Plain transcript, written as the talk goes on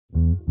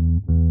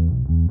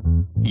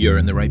You're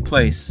in the right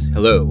place.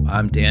 Hello,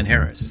 I'm Dan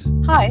Harris.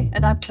 Hi,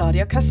 and I'm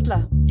Claudia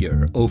Köstler.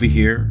 You're over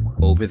here,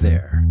 over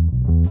there.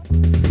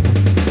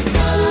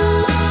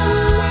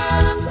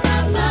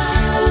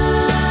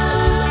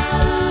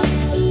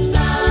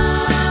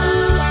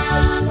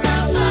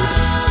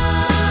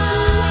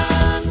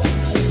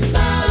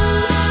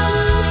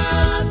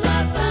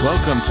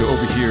 Welcome to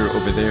Over Here,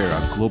 Over There,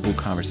 a global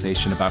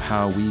conversation about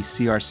how we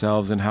see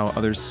ourselves and how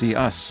others see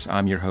us.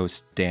 I'm your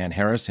host, Dan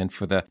Harris, and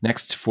for the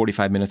next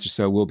 45 minutes or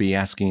so, we'll be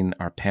asking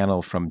our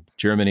panel from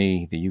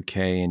Germany, the UK,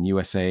 and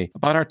USA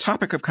about our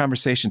topic of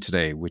conversation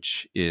today,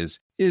 which is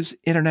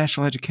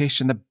international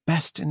education the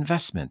best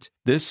investment?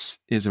 This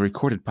is a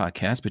recorded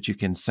podcast, but you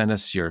can send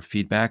us your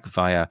feedback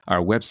via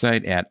our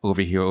website at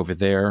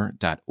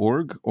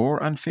overhereoverthere.org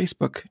or on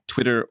Facebook,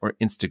 Twitter, or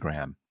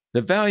Instagram.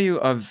 The value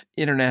of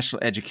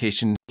international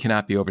education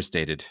cannot be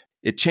overstated.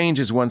 It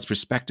changes one's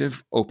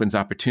perspective, opens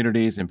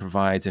opportunities, and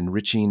provides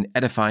enriching,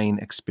 edifying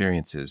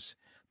experiences.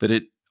 But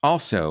it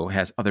also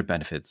has other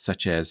benefits,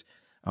 such as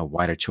a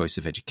wider choice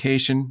of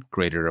education,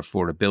 greater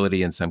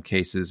affordability in some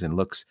cases, and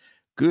looks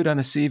good on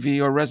the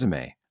CV or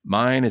resume.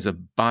 Mine is a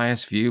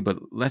biased view, but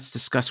let's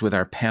discuss with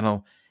our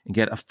panel and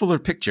get a fuller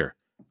picture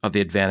of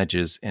the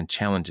advantages and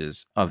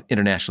challenges of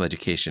international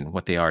education,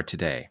 what they are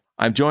today.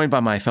 I'm joined by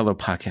my fellow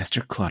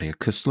podcaster, Claudia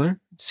Köstler,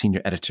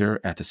 senior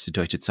editor at the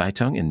Süddeutsche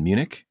Zeitung in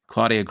Munich.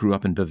 Claudia grew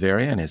up in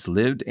Bavaria and has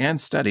lived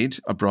and studied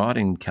abroad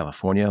in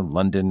California,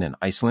 London, and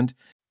Iceland.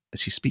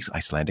 She speaks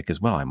Icelandic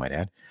as well, I might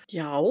add.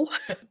 Yeah.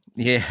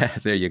 Yeah,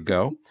 there you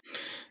go.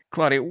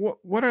 Claudia,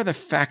 what are the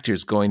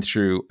factors going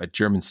through a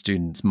German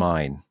student's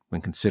mind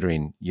when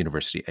considering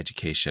university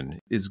education?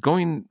 Is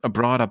going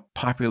abroad a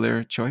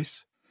popular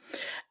choice?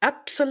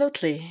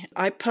 Absolutely.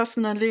 I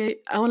personally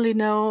only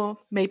know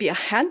maybe a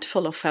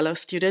handful of fellow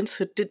students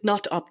who did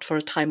not opt for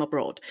a time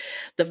abroad.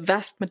 The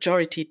vast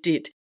majority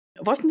did.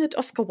 Wasn't it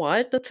Oscar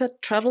Wilde that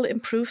said travel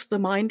improves the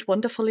mind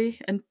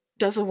wonderfully and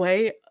does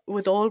away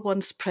with all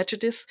one's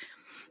prejudice?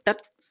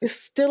 That is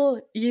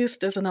still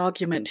used as an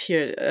argument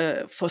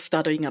here for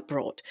studying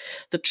abroad.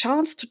 The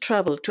chance to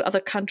travel to other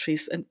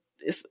countries and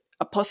is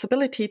a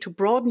possibility to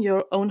broaden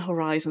your own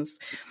horizons.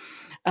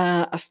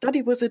 A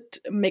study visit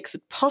makes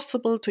it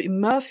possible to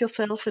immerse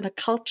yourself in a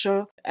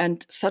culture,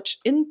 and such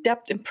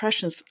in-depth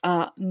impressions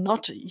are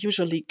not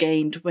usually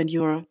gained when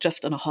you're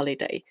just on a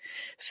holiday.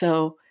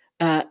 So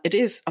it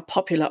is a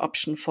popular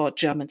option for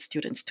German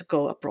students to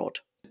go abroad.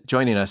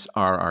 Joining us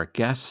are our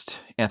guest,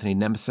 Anthony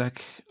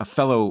Nemecek, a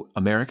fellow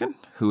American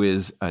who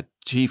is a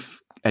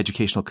chief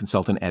educational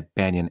consultant at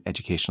Banyan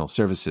Educational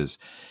Services,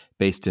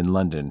 based in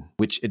London,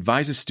 which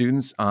advises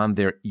students on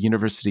their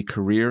university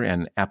career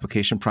and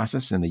application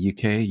process in the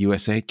UK,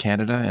 USA,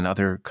 Canada, and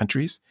other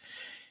countries.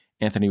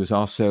 Anthony was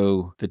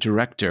also the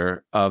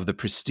director of the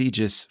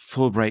prestigious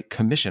Fulbright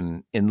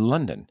Commission in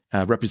London,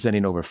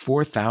 representing over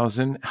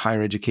 4,000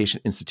 higher education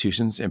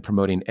institutions and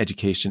promoting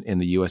education in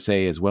the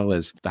USA, as well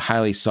as the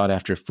highly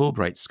sought-after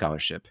Fulbright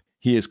Scholarship.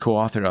 He is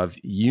co-author of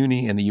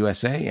Uni in the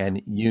USA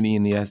and Uni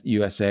in the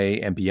USA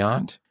and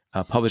Beyond,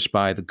 published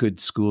by the Good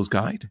Schools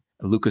Guide,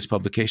 Lucas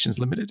Publications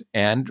Limited,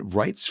 and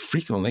writes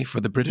frequently for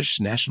the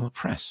British National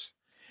Press.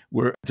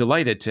 We're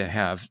delighted to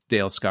have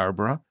Dale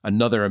Scarborough,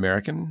 another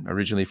American,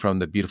 originally from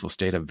the beautiful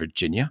state of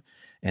Virginia,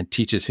 and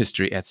teaches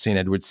history at St.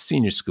 Edward's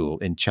Senior School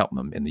in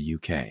Cheltenham in the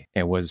UK,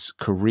 and was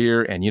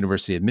career and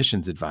university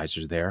admissions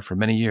advisor there for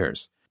many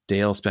years.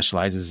 Dale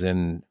specializes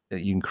in,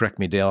 you can correct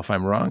me, Dale, if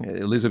I'm wrong,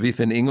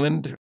 Elizabethan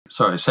England?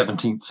 Sorry,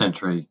 17th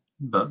century,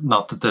 but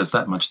not that there's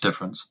that much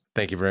difference.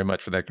 Thank you very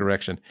much for that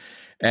correction.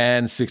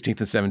 And 16th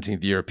and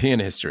 17th European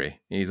history.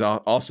 He's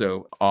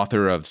also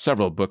author of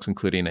several books,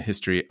 including A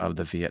History of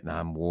the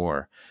Vietnam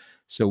War.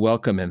 So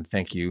welcome and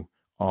thank you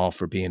all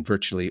for being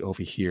virtually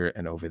over here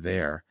and over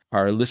there.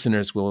 Our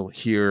listeners will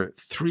hear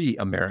 3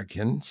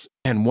 Americans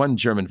and 1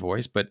 German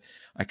voice, but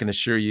I can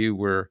assure you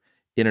we're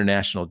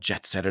international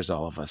jet setters,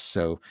 all of us.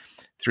 So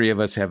 3 of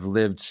us have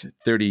lived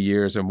 30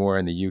 years or more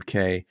in the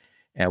UK,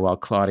 and while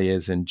Claudia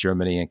is in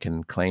Germany and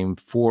can claim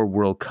 4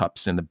 World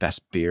Cups and the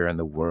best beer in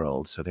the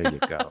world. So there you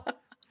go.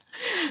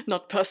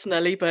 Not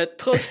personally, but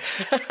Prost.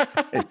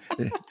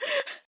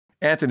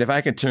 Anthony, if I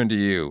can turn to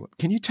you,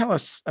 can you tell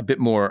us a bit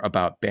more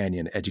about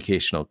Banyan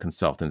Educational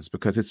Consultants?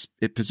 Because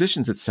it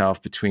positions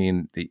itself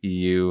between the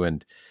EU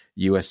and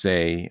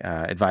USA,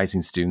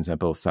 advising students on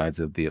both sides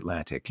of the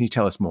Atlantic. Can you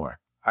tell us more?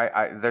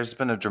 There's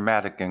been a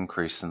dramatic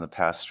increase in the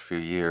past few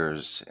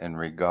years in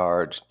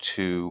regard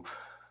to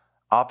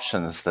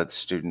options that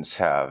students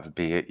have,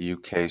 be it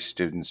UK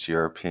students,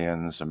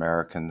 Europeans,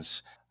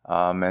 Americans.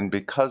 And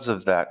because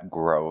of that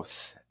growth,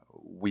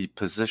 we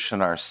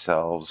position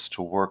ourselves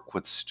to work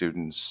with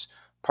students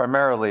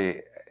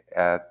primarily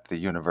at the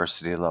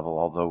university level,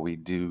 although we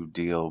do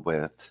deal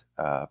with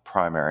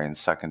primary and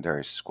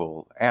secondary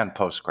school and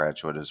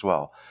postgraduate as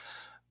well.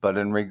 But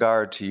in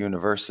regard to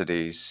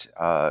universities,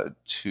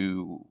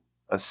 to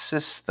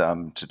assist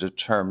them to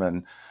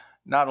determine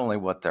not only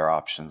what their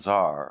options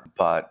are,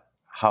 but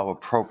how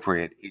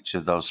appropriate each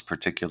of those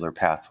particular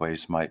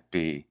pathways might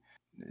be.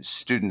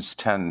 Students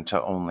tend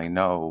to only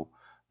know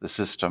the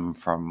system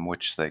from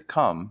which they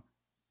come,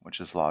 which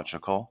is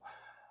logical.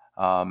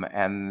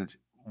 And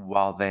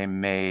while they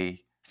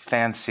may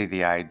fancy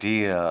the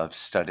idea of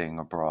studying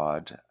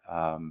abroad,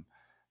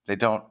 they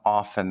don't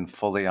often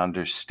fully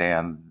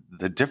understand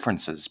the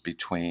differences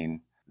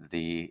between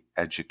the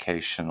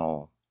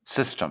educational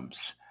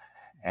systems.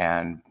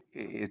 And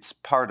it's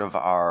part of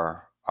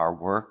our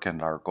work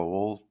and our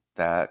goal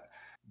that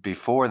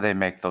before they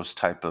make those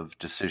type of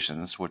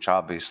decisions, which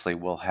obviously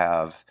will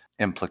have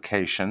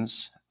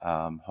implications,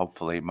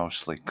 hopefully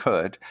mostly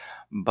good,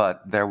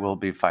 but there will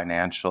be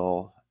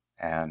financial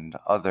and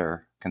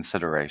other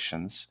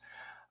considerations,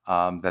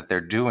 that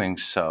they're doing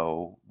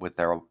so with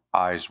their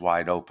eyes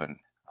wide open.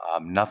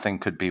 Nothing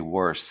could be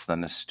worse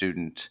than a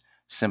student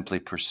simply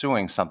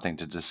pursuing something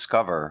to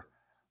discover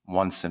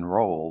once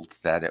enrolled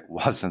that it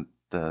wasn't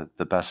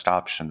the best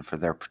option for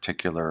their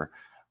particular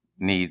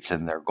needs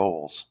and their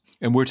goals.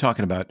 And we're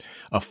talking about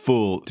a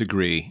full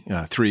degree,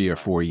 3 or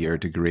 4 year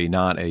degree,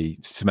 not a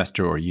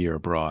semester or year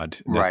abroad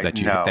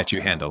that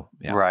you handle.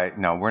 Yeah. Right.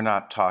 No, we're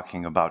not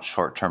talking about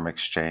short-term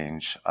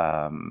exchange.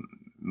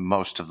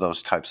 Most of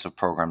those types of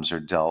programs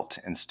are dealt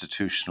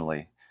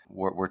institutionally.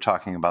 We're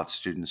talking about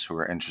students who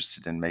are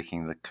interested in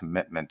making the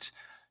commitment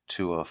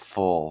to a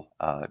full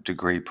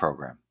degree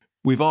program.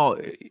 We've all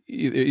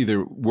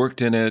either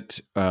worked in it,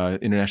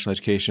 international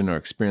education, or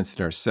experienced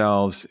it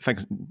ourselves. If I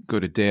can go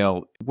to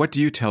Dale, what do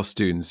you tell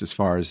students as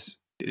far as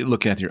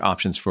looking at your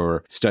options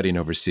for studying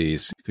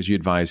overseas? Because you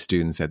advise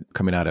students that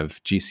coming out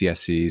of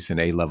GCSEs and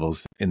A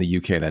levels in the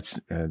UK,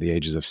 that's the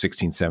ages of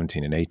 16,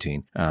 17, and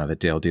 18 that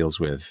Dale deals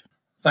with.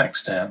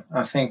 Thanks, Dan.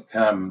 I think,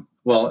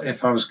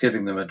 if I was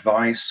giving them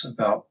advice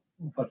about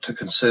what to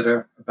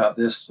consider about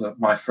this,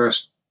 my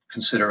first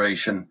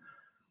consideration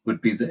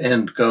would be the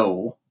end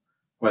goal,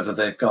 whether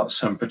they've got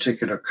some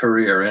particular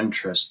career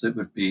interest that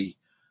would be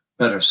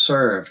better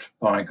served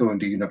by going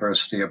to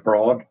university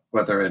abroad,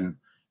 whether in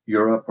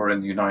Europe or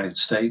in the United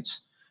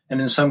States. And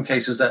in some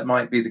cases, that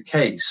might be the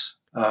case.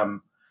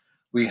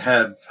 We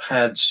have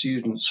had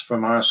students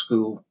from our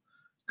school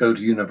go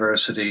to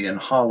university in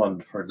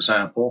Holland, for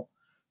example,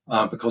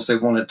 because they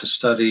wanted to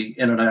study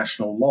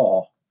international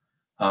law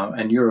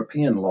and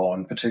European law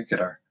in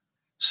particular.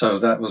 So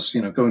that was,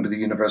 going to the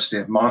University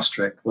of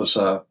Maastricht was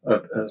a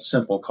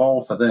simple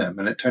call for them,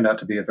 and it turned out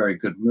to be a very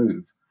good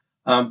move.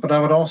 But I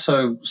would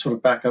also sort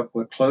of back up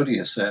what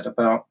Claudia said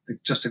about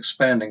just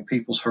expanding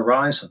people's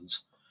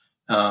horizons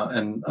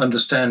and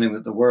understanding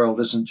that the world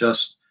isn't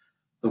just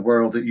the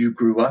world that you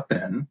grew up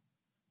in,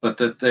 but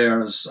that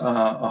there's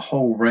a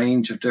whole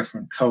range of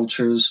different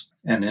cultures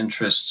and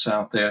interests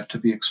out there to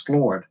be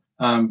explored.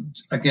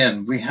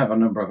 Again, we have a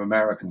number of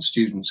American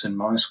students in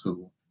my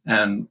school.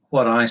 And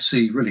what I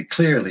see really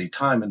clearly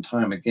time and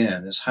time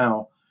again is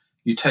how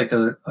you take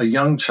a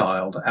young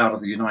child out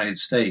of the United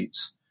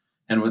States,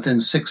 and within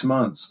 6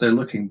 months, they're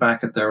looking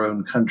back at their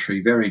own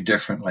country very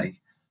differently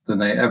than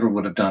they ever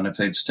would have done if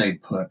they'd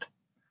stayed put.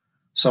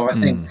 So I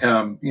think,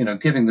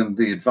 giving them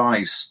the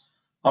advice,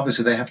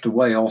 obviously they have to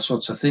weigh all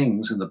sorts of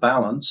things in the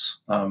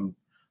balance,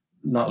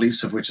 not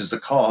least of which is the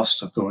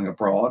cost of going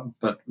abroad,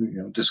 but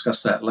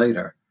discuss that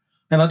later.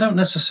 And I don't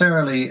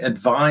necessarily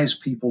advise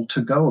people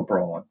to go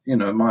abroad.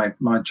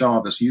 My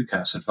job as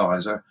UCAS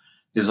advisor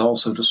is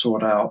also to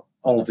sort out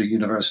all of the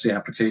university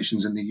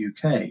applications in the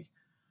UK.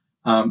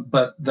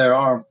 But there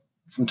are,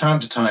 from time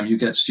to time, you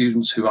get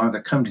students who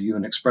either come to you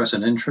and express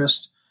an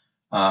interest,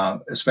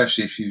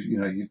 especially if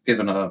you've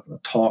given a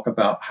talk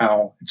about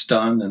how it's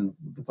done and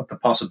what the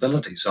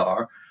possibilities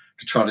are,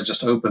 to try to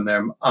just open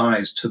their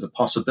eyes to the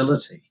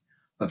possibility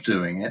of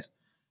doing it,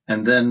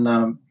 and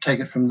then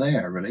take it from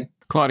there, really.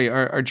 Claudia,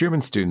 are German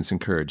students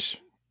encouraged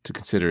to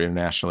consider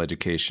international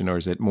education, or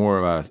is it more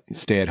of a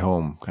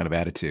stay-at-home kind of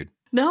attitude?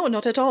 No,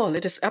 not at all.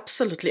 It is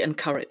absolutely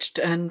encouraged.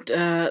 And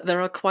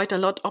there are quite a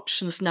lot of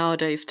options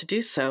nowadays to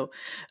do so.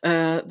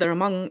 There are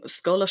among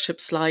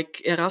scholarships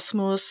like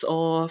Erasmus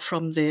or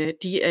from the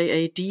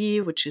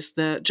DAAD, which is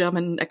the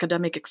German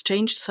Academic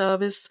Exchange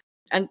Service.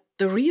 And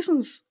the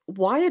reasons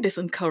why it is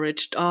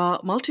encouraged are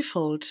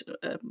multifold.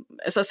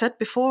 As I said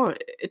before,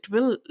 it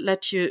will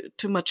let you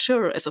to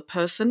mature as a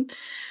person.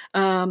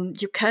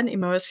 You can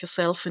immerse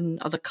yourself in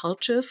other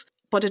cultures,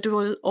 but it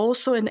will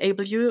also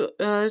enable you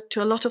to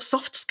a lot of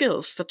soft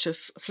skills, such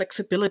as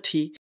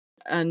flexibility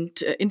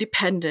and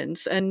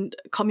independence and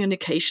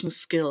communication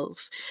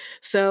skills.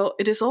 So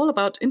it is all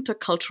about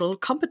intercultural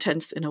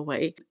competence in a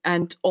way.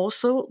 And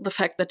also the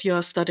fact that you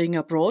are studying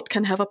abroad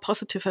can have a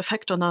positive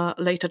effect on a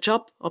later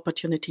job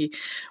opportunity.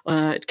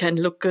 It can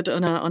look good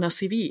on a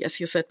CV,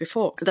 as you said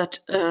before. That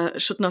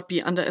should not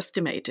be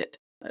underestimated.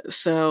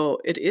 So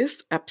it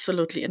is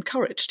absolutely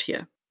encouraged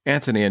here.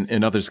 Anthony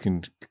and others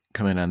can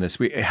come in on this.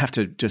 We have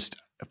to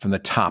just, from the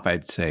top,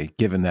 I'd say,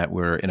 given that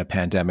we're in a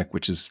pandemic,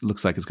 which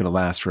looks like it's going to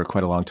last for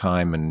quite a long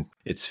time, and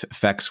its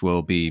effects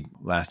will be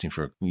lasting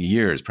for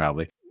years,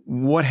 probably.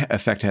 What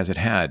effect has it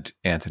had,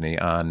 Anthony,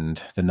 on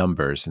the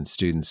numbers and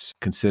students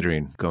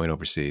considering going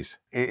overseas?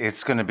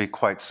 It's going to be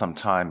quite some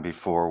time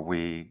before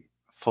we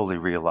fully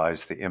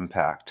realize the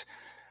impact.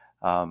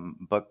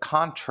 But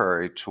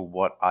contrary to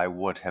what I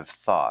would have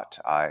thought,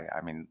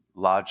 I mean,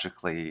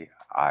 logically,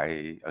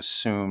 I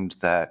assumed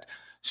that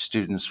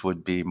students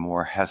would be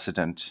more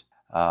hesitant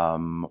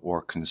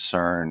or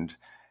concerned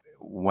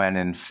when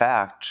in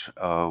fact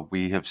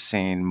we have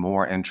seen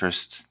more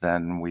interest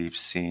than we've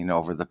seen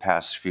over the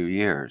past few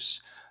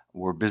years.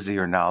 We're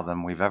busier now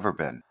than we've ever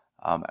been.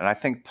 And I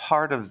think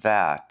part of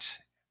that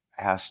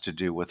has to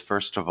do with,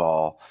 first of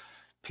all,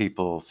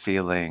 people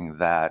feeling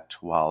that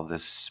while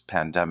this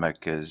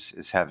pandemic is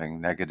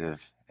having negative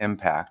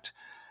impact,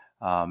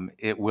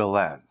 it will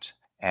end.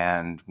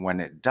 And when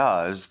it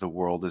does, the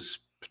world is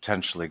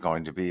potentially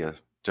going to be a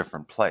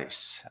different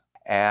place.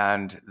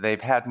 And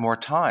they've had more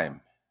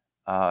time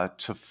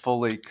to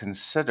fully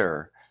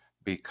consider,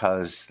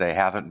 because they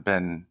haven't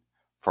been,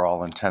 for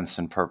all intents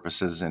and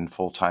purposes, in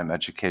full-time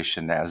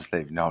education as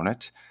they've known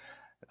it.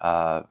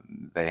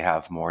 They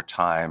have more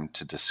time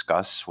to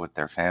discuss with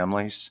their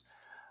families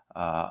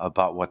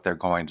about what they're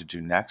going to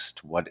do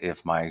next. What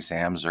if my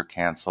exams are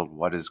canceled?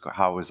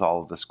 How is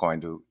all of this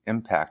going to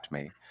impact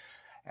me?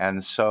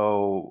 And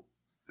so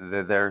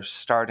they're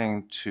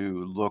starting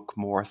to look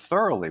more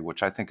thoroughly,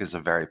 which I think is a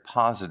very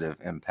positive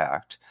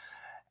impact,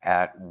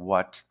 at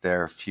what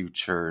their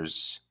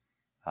futures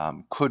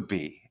could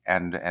be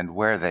and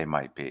where they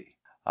might be.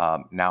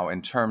 Now,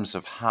 in terms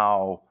of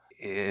how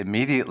it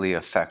immediately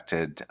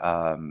affected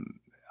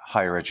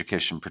higher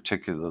education,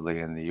 particularly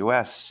in the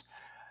U.S.,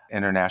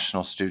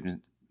 international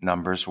student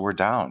numbers were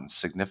down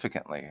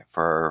significantly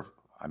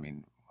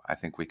I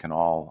think we can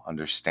all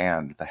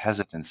understand the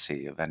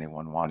hesitancy of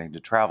anyone wanting to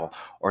travel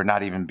or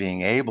not even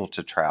being able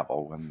to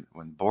travel when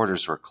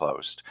borders were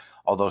closed,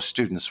 although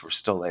students were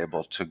still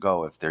able to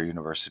go if their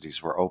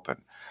universities were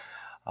open.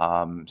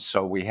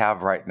 So we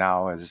have right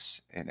now,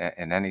 as in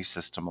any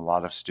system, a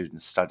lot of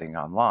students studying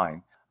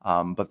online.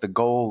 But the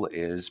goal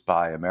is,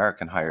 by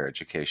American higher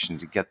education,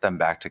 to get them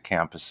back to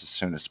campus as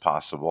soon as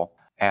possible.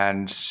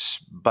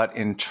 But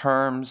in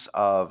terms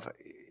of,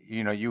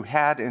 you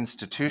had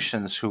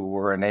institutions who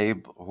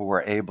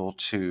were able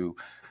to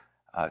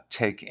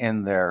take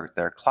in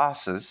their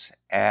classes,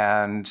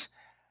 and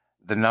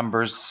the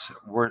numbers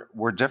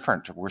were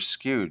different, were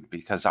skewed,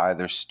 because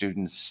either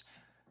students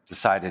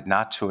decided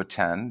not to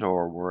attend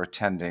or were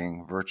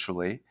attending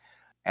virtually,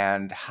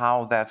 and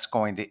how that's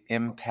going to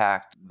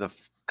impact the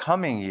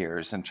coming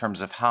years in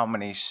terms of how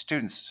many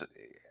students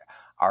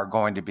are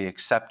going to be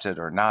accepted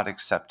or not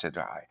accepted.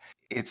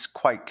 It's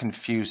quite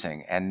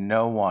confusing, and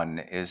no one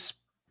is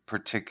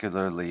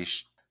particularly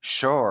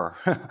sure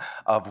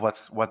of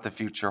what the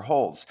future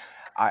holds.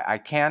 I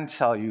can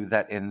tell you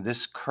that in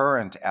this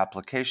current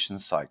application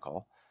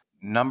cycle,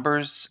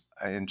 numbers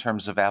in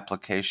terms of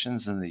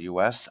applications in the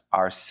US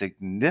are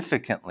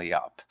significantly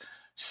up.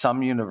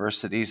 Some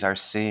universities are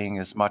seeing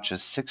as much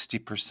as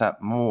 60%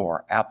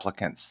 more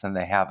applicants than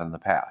they have in the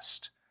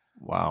past.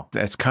 Wow.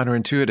 That's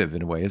counterintuitive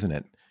in a way, isn't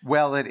it?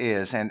 Well, it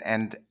is. And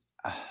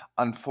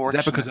unfortunately,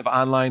 is that because of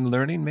online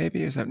learning,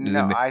 maybe?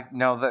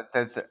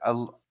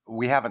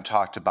 We haven't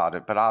talked about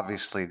it, but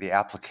obviously the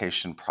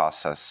application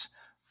process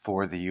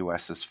for the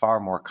U.S. is far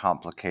more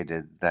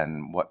complicated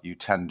than what you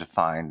tend to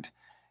find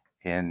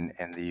in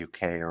the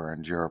U.K. or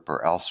in Europe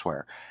or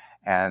elsewhere.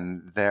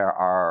 And there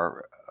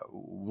are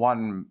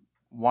one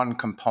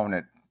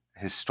component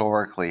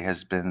historically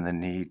has been the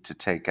need to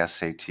take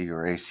SAT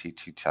or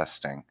ACT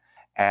testing.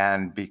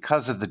 And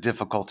because of the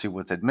difficulty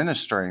with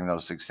administering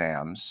those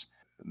exams,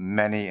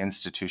 many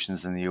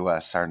institutions in the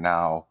U.S. are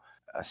now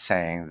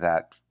saying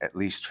that, at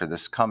least for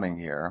this coming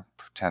year,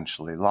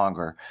 potentially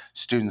longer,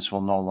 students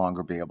will no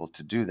longer be able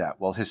to do that.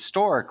 Well,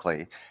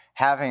 historically,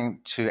 having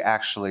to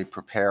actually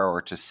prepare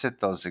or to sit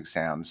those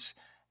exams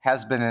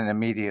has been an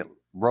immediate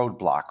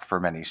roadblock for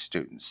many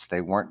students.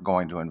 They weren't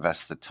going to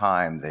invest the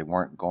time, they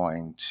weren't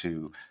going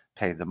to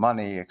pay the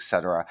money,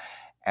 etc.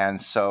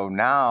 And so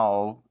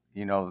now,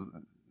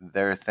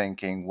 they're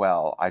thinking,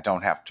 well, I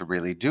don't have to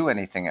really do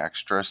anything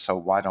extra, so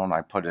why don't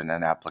I put in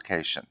an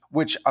application?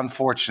 Which,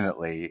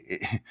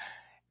 unfortunately,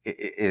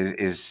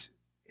 is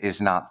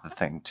not the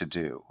thing to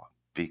do,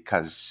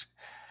 because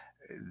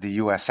the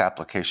U.S.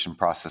 application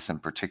process in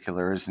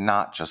particular is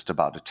not just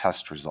about a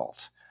test result.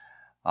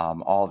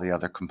 All the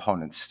other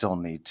components still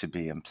need to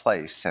be in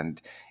place.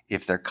 And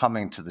if they're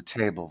coming to the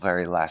table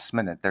very last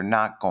minute, they're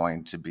not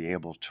going to be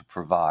able to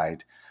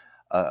provide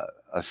a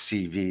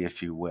CV,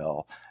 if you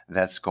will,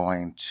 that's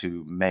going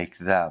to make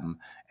them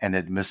an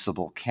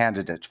admissible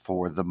candidate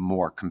for the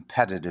more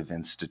competitive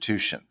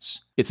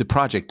institutions. It's a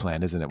project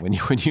plan, isn't it? When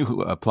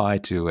you apply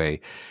to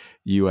a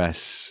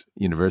U.S.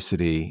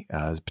 university,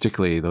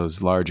 particularly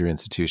those larger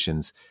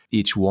institutions,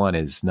 each one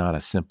is not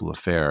a simple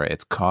affair.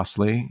 It's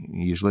costly,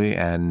 usually,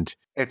 and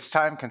it's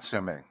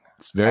time-consuming.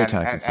 It's very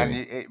time-consuming.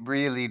 And it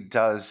really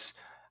does.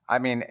 I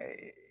mean,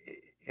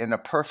 in a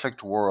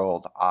perfect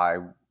world, I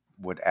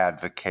would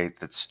advocate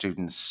that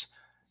students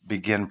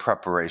begin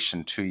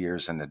preparation 2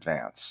 years in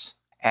advance.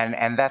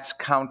 And that's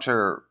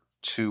counter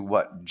to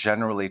what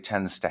generally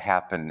tends to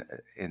happen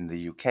in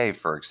the UK,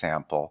 for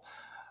example,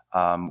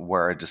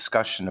 where a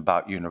discussion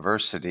about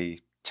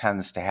university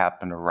tends to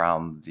happen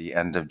around the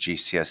end of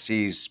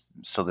GCSEs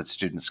so that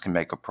students can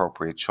make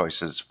appropriate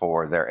choices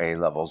for their A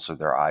levels or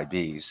their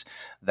IBs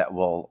that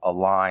will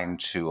align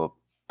to a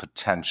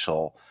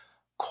potential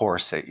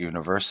course at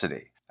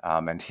university.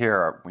 And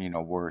here,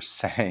 we're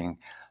saying,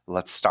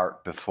 let's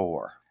start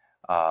before.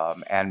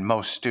 And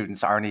most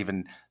students aren't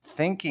even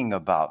thinking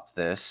about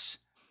this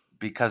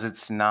because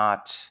it's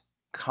not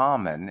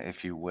common,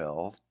 if you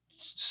will.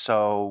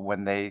 So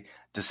when they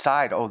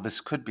decide, oh, this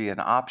could be an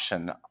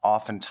option,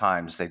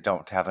 oftentimes they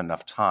don't have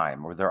enough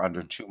time or they're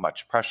under too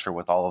much pressure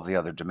with all of the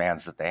other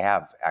demands that they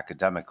have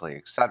academically,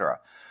 et cetera.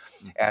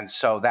 And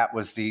so that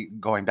was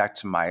going back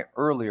to my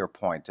earlier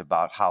point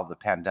about how the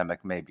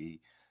pandemic may be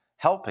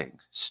helping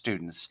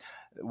students.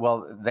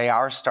 Well, they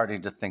are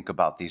starting to think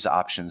about these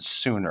options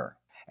sooner.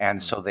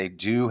 And so they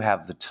do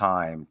have the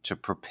time to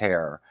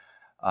prepare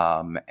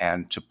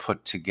and to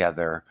put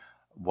together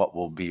what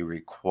will be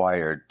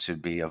required to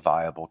be a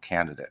viable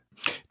candidate.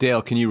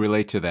 Dale, can you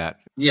relate to that?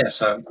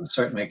 Yes, I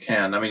certainly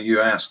can. I mean,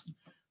 you asked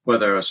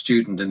whether a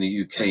student in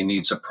the UK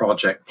needs a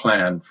project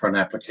plan for an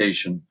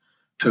application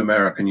to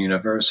American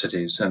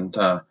universities. And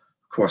of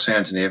course,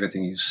 Anthony,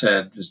 everything you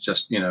said is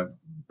just,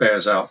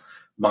 bears out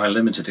my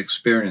limited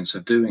experience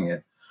of doing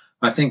it.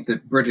 I think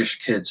that British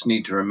kids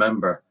need to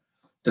remember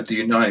that the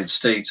United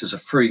States is a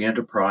free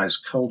enterprise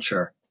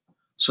culture.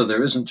 So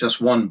there isn't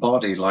just one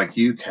body like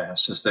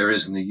UCAS as there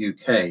is in the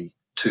UK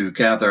to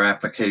gather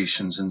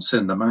applications and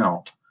send them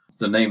out.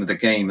 The name of the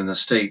game in the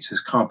States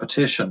is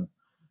competition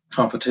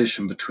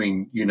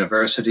between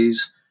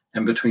universities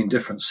and between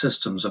different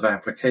systems of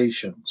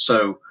application.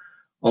 So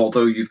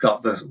although you've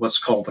got what's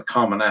called the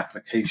Common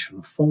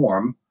Application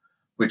Form,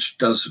 which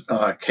does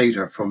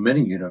cater for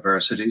many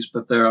universities,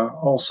 but there are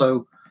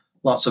also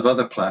lots of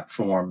other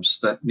platforms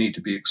that need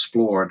to be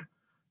explored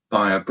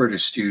by a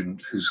British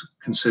student who's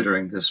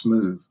considering this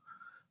move,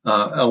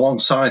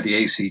 alongside the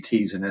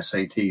ACTs and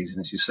SATs. And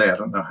as you say, I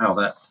don't know how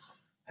that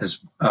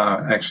has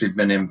actually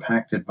been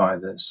impacted by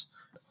this.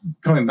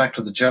 Coming back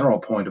to the general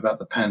point about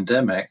the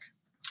pandemic,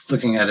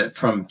 looking at it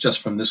from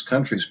this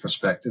country's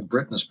perspective,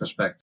 Britain's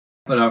perspective,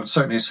 but I would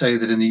certainly say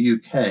that in the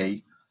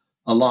UK,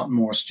 a lot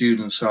more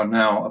students are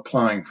now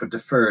applying for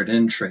deferred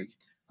entry.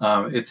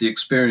 If the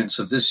experience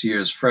of this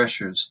year's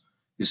freshers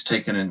is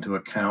taken into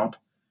account,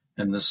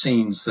 and the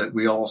scenes that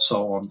we all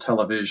saw on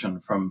television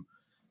from,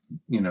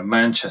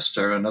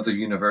 Manchester and other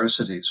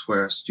universities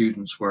where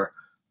students were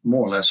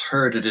more or less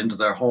herded into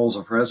their halls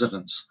of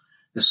residence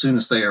as soon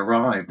as they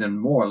arrived and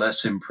more or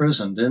less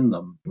imprisoned in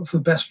them with the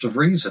best of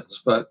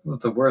reasons, but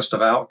with the worst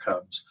of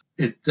outcomes.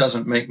 It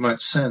doesn't make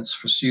much sense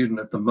for a student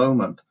at the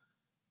moment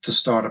to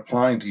start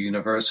applying to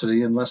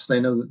university unless they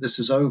know that this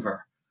is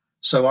over.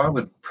 So I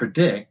would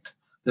predict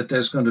that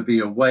there's going to be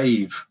a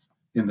wave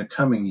in the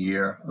coming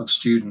year of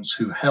students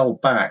who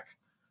held back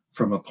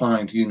from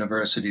applying to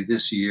university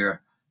this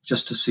year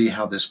just to see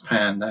how this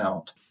panned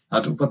out.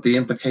 What the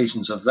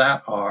implications of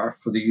that are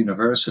for the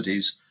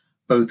universities,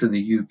 both in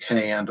the UK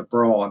and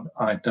abroad,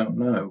 I don't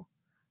know.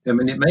 I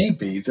mean, it may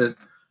be that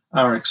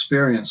our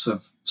experience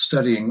of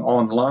studying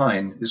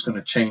online is going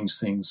to change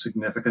things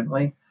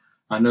significantly.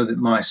 I know that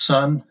my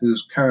son,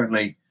 who's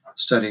currently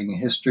studying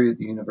history at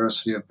the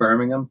University of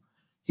Birmingham,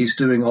 he's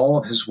doing all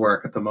of his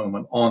work at the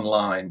moment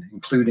online,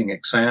 including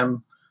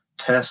exam,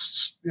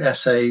 tests,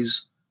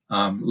 essays,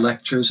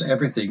 lectures.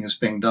 Everything is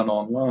being done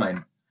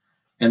online.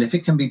 And if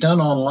it can be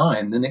done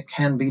online, then it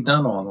can be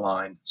done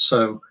online.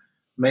 So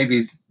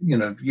maybe,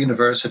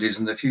 universities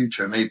in the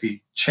future may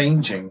be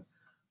changing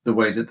the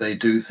way that they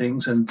do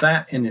things. And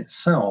that in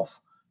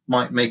itself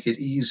might make it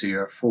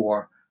easier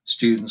for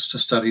students to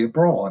study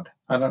abroad.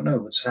 I don't know.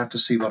 We'll just have to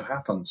see what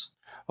happens.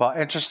 Well,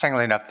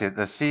 interestingly enough,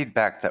 the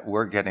feedback that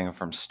we're getting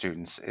from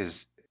students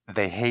is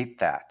they hate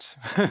that.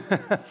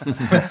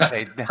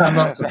 I'm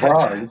not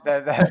surprised.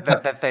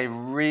 that they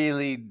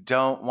really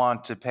don't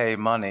want to pay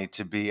money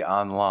to be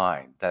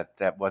online,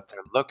 that what they're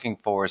looking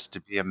for is to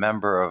be a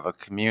member of a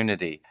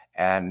community.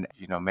 And,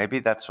 maybe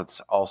that's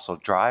what's also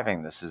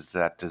driving this, is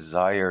that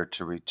desire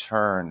to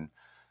return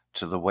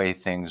to the way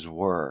things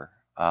were.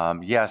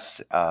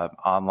 Yes,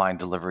 online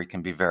delivery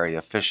can be very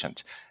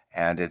efficient.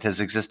 And it has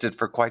existed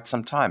for quite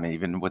some time,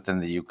 even within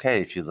the UK,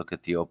 if you look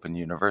at the Open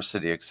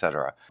University, et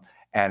cetera.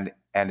 And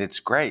it's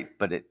great,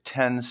 but it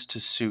tends to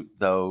suit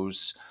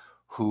those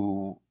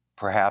who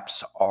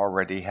perhaps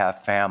already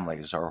have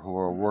families or who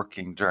are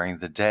working during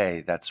the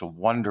day. That's a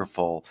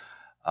wonderful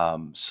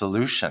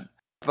solution.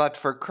 But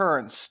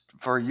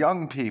for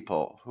young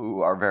people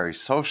who are very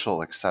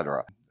social, et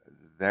cetera,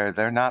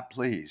 they're not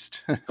pleased.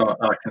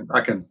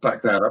 I can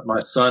back that up. My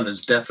son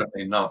is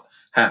definitely not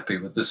happy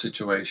with the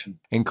situation.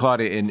 And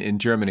Claudia, in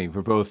Germany,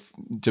 for both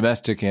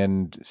domestic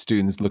and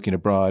students looking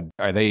abroad,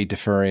 are they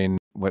deferring?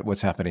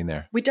 What's happening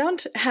there? We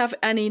don't have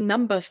any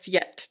numbers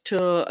yet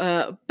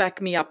to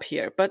back me up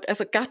here, but as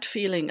a gut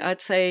feeling,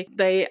 I'd say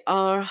they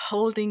are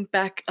holding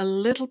back a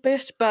little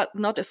bit, but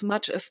not as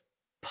much as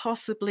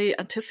possibly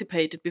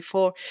anticipated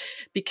before,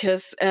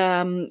 because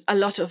a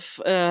lot of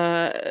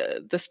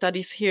the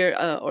studies here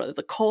or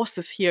the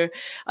courses here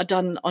are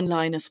done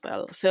online as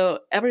well. So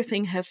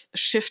everything has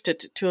shifted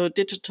to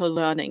digital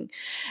learning.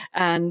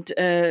 And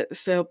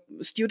so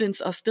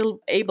students are still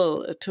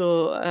able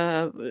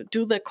to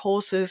do their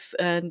courses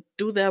and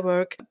do their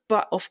work.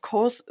 But of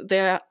course,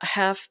 there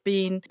have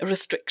been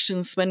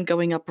restrictions when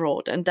going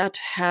abroad. And that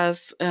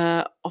has,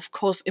 of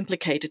course,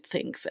 implicated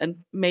things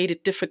and made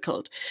it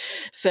difficult.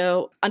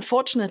 So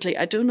unfortunately,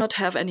 I do not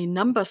have any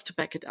numbers to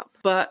back it up.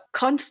 But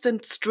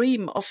constant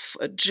stream of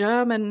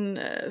German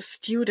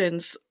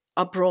students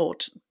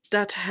abroad,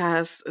 that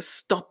has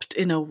stopped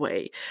in a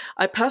way.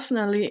 I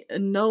personally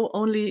know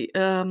only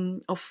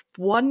of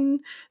one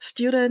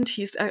student.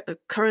 He's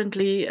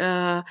currently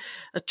a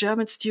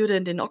German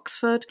student in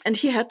Oxford, and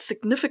he had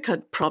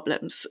significant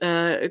problems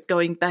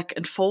going back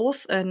and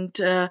forth, and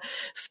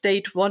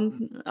stayed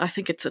one, I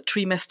think it's a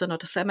trimester,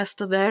 not a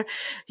semester there.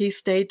 He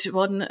stayed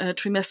one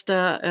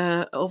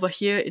trimester over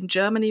here in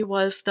Germany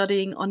while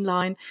studying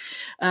online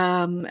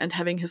and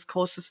having his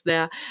courses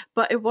there.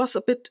 But it was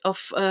a bit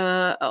of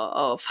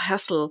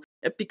hassle,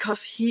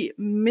 because he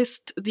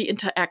missed the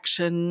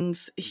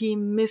interactions, he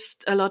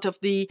missed a lot of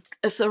the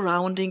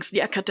surroundings,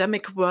 the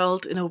academic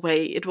world in a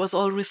way. It was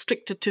all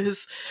restricted to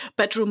his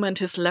bedroom and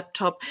his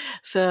laptop.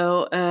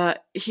 So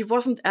he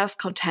wasn't as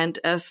content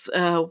as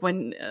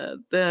when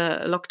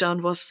the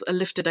lockdown was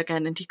lifted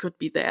again and he could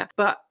be there.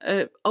 But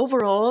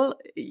overall,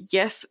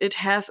 yes, it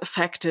has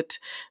affected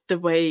the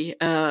way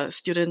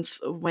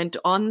students went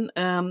on.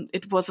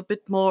 It was a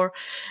bit more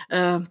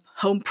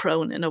home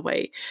prone in a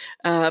way.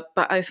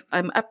 But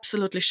I'm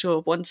absolutely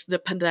sure once the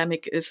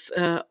pandemic is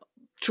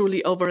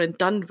truly over and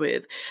done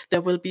with,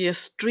 there will be a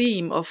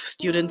stream of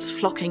students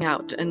flocking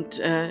out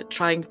and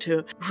trying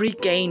to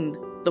regain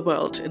the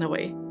world in a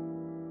way.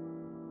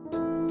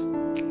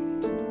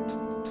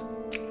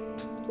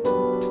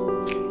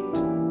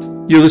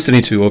 You're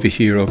listening to Over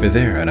Here, Over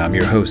There, and I'm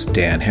your host,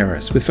 Dan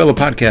Harris, with fellow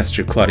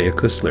podcaster Claudia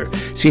Kussler,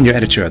 senior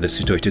editor of the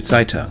Süddeutsche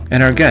Zeitung,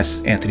 and our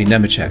guest, Anthony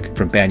Nemecek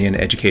from Banyan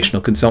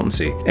Educational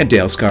Consultancy, and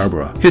Dale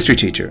Scarborough, history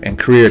teacher and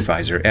career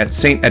advisor at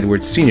St.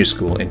 Edward's Senior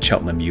School in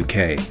Cheltenham,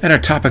 UK. And our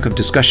topic of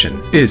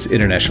discussion is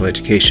international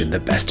education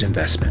the best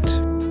investment?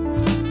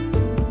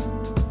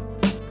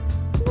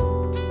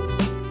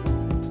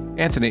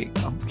 Anthony,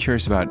 I'm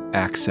curious about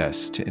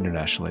access to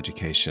international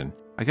education.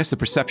 I guess the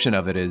perception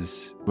of it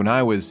is when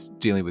I was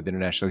dealing with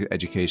international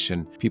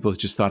education, people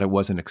just thought it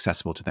wasn't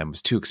accessible to them. It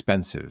was too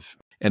expensive.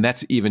 And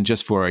that's even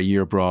just for a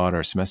year abroad or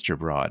a semester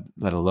abroad,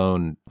 let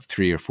alone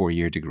 3 or 4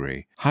 year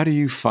degree. How do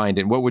you find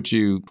it? What would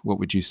you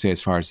say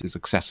as far as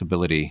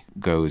accessibility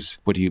goes?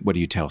 What do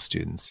you tell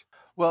students?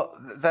 Well,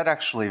 that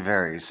actually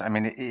varies. I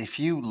mean, if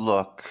you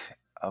look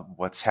at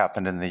what's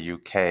happened in the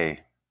UK,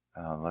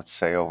 let's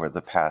say over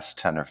the past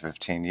 10 or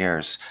 15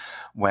 years,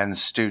 when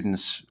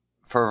students,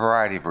 for a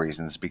variety of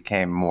reasons,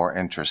 became more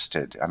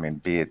interested. I mean,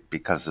 be it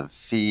because of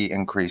fee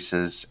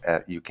increases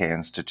at UK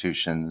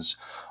institutions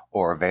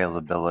or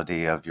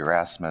availability of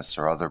Erasmus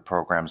or other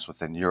programs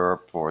within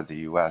Europe or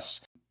the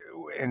US.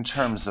 In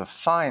terms of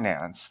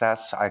finance,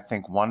 that's, I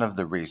think, one of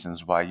the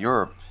reasons why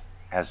Europe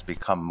has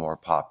become more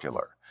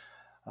popular,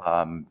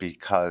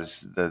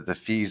 because the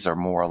fees are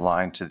more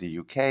aligned to the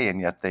UK, and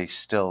yet they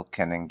still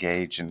can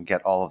engage and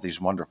get all of these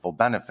wonderful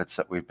benefits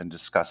that we've been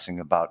discussing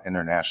about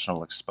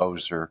international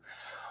exposure,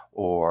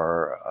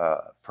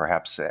 or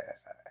perhaps,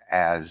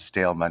 as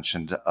Dale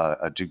mentioned,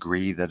 a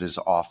degree that is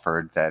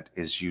offered that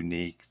is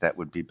unique, that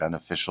would be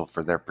beneficial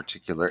for their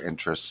particular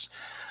interests.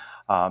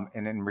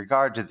 And in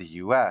regard to the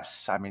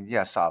U.S., I mean,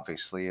 yes,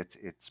 obviously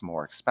it's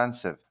more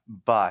expensive,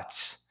 but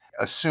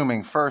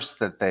assuming first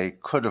that they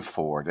could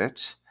afford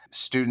it,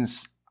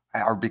 students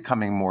are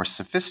becoming more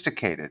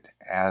sophisticated,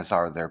 as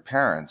are their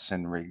parents,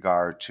 in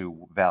regard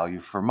to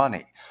value for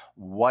money.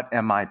 What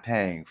am I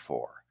paying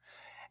for?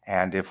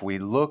 And if we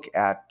look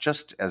at,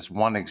 just as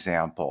one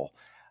example,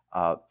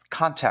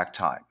 contact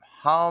time,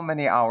 how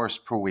many hours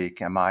per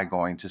week am I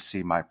going to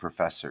see my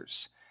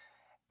professors?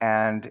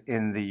 And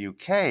in the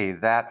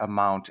UK, that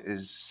amount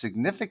is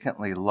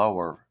significantly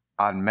lower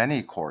on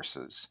many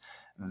courses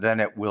than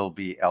it will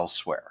be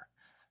elsewhere.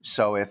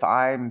 So if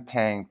I'm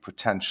paying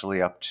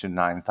potentially up to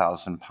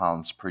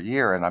 £9,000 per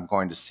year and I'm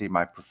going to see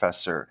my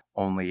professor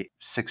only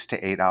 6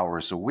 to 8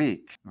 hours a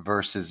week,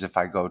 versus if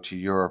I go to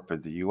Europe or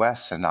the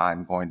US and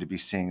I'm going to be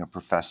seeing a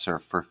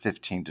professor for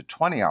 15 to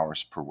 20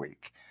 hours per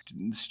week,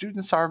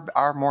 students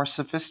are more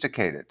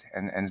sophisticated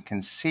and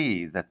can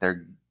see that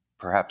they're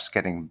perhaps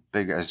getting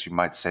bigger, as you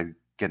might say,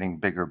 getting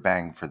bigger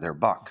bang for their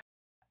buck.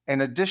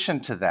 In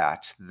addition to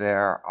that,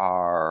 there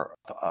are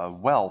a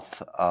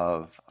wealth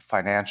of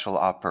financial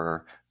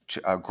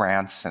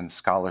grants and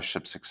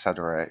scholarships, et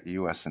cetera, at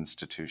U.S.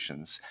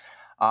 institutions.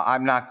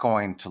 I'm not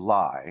going to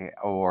lie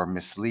or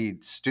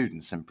mislead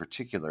students in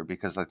particular,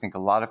 because I think a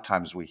lot of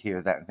times we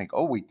hear that and think,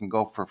 oh, we can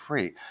go for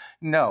free.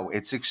 No,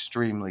 it's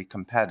extremely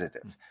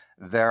competitive.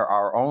 There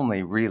are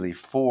only really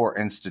 4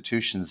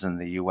 institutions in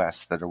the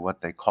U.S. that are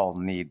what they call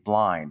need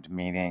blind,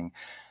 meaning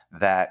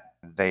that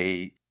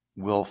they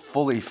will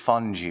fully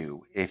fund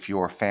you if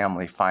your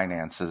family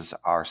finances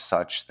are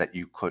such that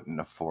you couldn't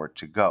afford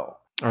to go.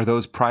 Are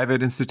those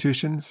private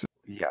institutions?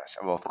 Yes,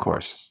 well, of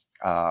course.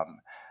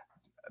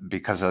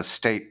 Because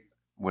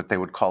what they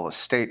would call a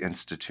state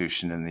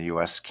institution in the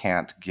U.S.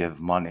 can't give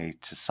money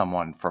to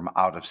someone from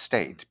out of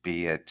state.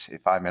 Be it,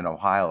 if I'm in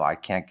Ohio, I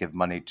can't give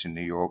money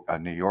to a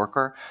New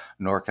Yorker,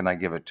 nor can I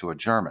give it to a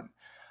German.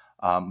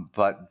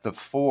 But the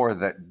four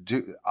that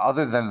do,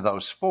 other than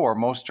those four,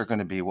 most are going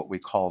to be what we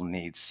call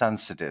need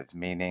sensitive,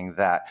 meaning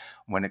that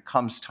when it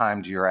comes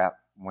time to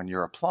when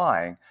you're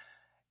applying,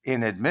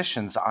 in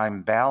admissions,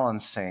 I'm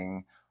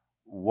balancing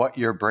what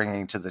you're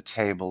bringing to the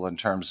table in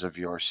terms of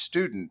your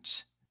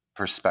student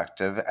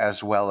perspective,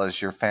 as well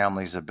as your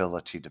family's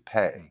ability to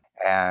pay.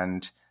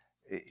 And,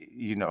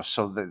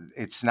 so that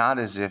it's not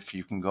as if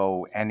you can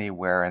go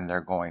anywhere and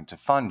they're going to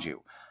fund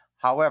you.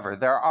 However,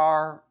 there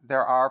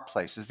are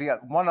places. The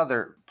one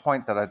other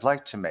point that I'd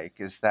like to make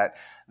is that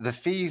the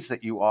fees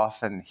that you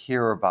often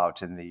hear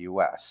about in the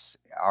U.S.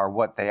 are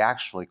what they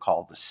actually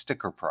call the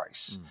sticker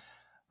price.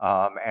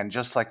 And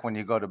just like when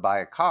you go to buy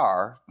a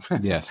car,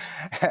 yes,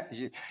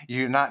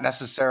 you're not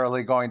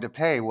necessarily going to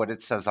pay what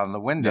it says on the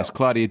window. Yes,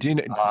 Claudia,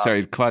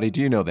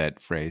 do you know that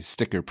phrase,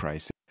 sticker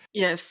price?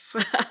 Yes,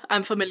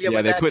 I'm familiar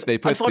with that. Yeah, they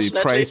put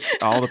the price,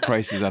 all the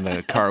prices on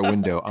the car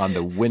window, on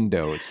the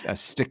window. It's a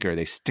sticker.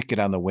 They stick it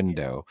on the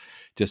window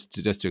just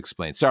to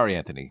explain. Sorry,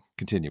 Anthony.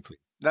 Continue, please.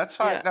 That's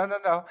fine. Yeah.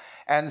 No.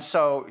 And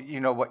so,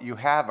 what you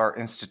have are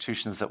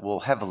institutions that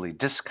will heavily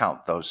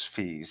discount those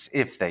fees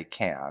if they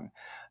can,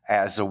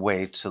 as a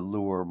way to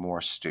lure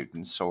more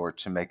students or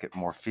to make it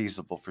more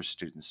feasible for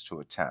students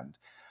to attend.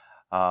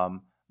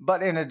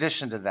 But in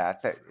addition to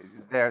that,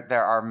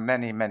 there are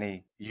many,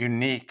 many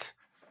unique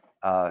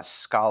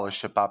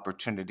scholarship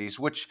opportunities,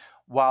 which,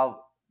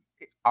 while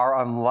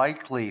are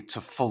unlikely to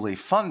fully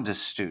fund a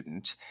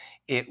student,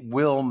 it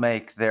will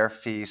make their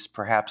fees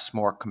perhaps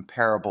more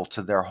comparable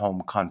to their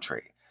home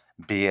country,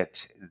 be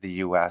it the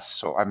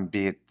U.S.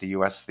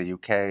 the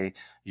UK,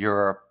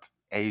 Europe,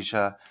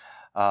 Asia.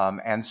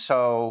 And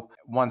so,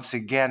 once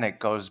again, it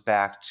goes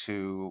back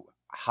to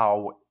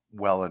how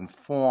well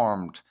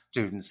informed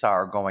students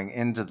are going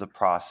into the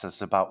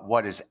process about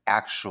what is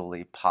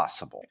actually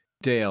possible.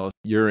 Dale,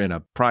 you're in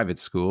a private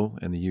school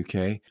in the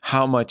UK.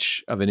 How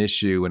much of an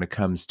issue when it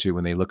comes to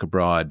when they look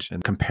abroad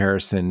in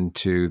comparison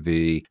to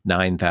the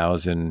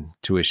 $9,000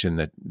 tuition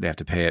that they have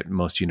to pay at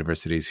most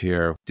universities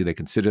here? Do they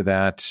consider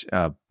that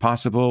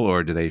possible,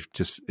 or is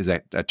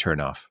that a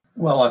turnoff?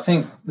 Well, I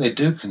think they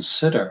do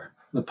consider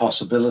the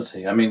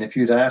possibility. I mean, if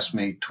you'd asked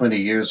me 20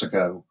 years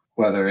ago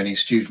whether any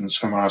students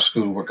from our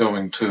school were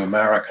going to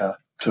America,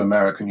 to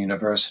American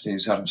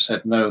universities, I'd have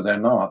said, no, they're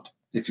not.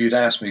 If you'd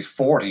asked me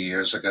 40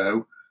 years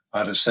ago,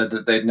 I'd have said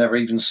that they'd never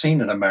even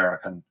seen an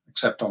American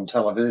except on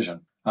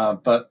television.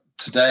 But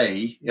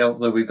today,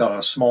 although we've got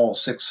a small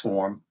sixth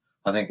form,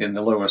 I think in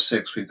the lower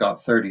six, we've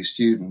got 30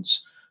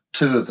 students.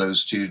 2 of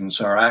those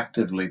students are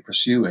actively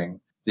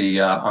pursuing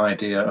the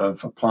idea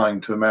of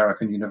applying to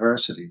American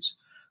universities.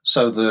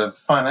 So the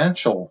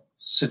financial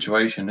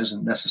situation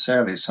isn't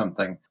necessarily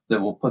something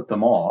that will put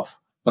them off.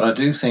 But I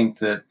do think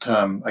that,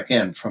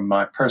 again, from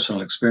my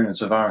personal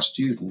experience of our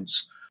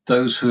students,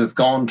 those who have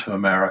gone to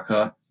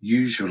America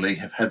usually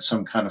have had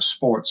some kind of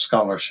sports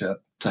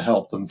scholarship to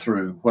help them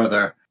through,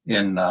 whether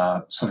in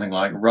something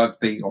like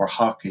rugby or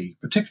hockey,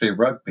 particularly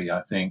rugby,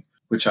 I think,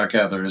 which I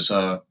gather is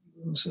a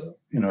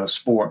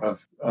sport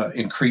of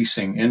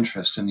increasing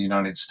interest in the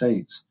United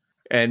States.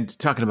 And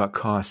talking about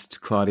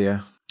cost,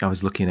 Claudia, I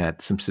was looking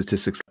at some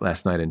statistics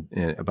last night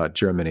about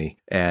Germany,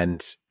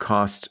 and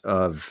cost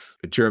of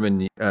a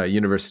German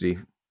university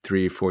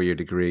 3-4 year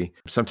degree.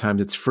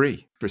 Sometimes it's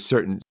free for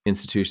certain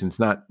institutions,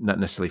 not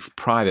necessarily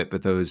private,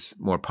 but those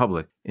more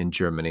public in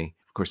Germany.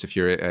 Of course, if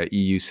you're an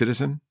EU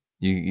citizen,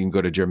 you can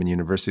go to German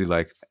university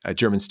like a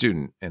German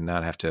student and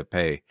not have to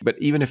pay. But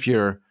even if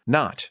you're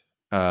not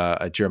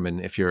a German,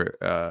 if you're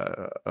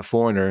a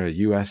foreigner, a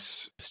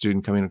U.S.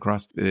 student coming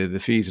across, the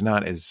fees are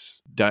not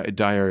as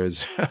dire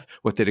as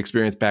what they'd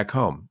experience back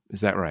home. Is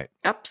that right?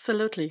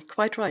 Absolutely,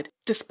 quite right.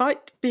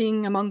 Despite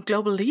being among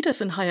global leaders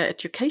in higher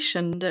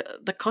education,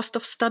 the cost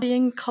of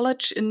studying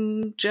college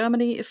in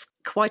Germany is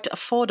quite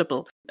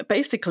affordable.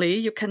 Basically,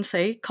 you can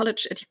say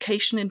college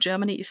education in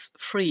Germany is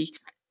free.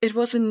 It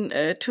was in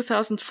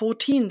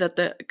 2014 that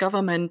the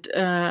government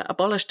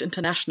abolished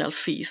international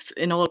fees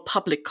in all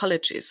public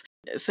colleges.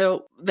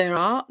 So there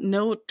are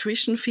no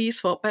tuition fees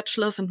for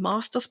bachelor's and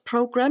master's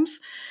programs,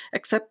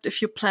 except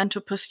if you plan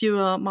to pursue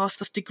a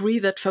master's degree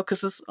that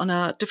focuses on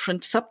a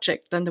different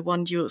subject than the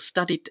one you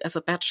studied as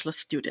a bachelor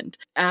student.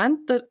 And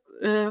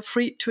the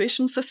free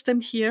tuition system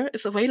here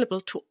is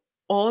available to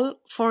all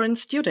foreign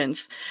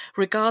students,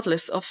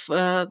 regardless of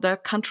their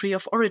country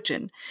of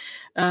origin.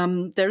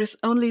 There is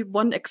only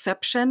one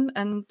exception,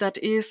 and that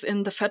is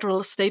in the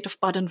federal state of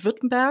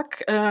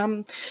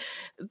Baden-Württemberg.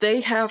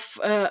 They have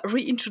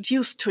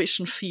reintroduced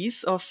tuition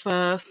fees of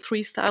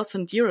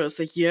 3,000 euros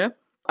a year.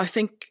 I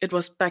think it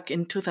was back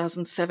in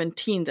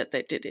 2017 that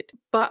they did it.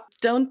 But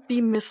don't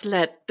be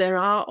misled. There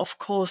are, of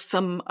course,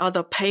 some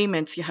other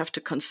payments you have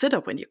to consider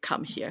when you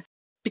come here,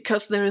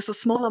 because there is a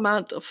small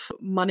amount of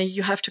money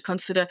you have to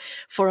consider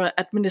for an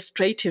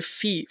administrative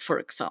fee, for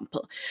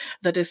example,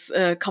 that is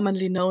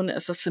commonly known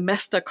as a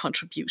semester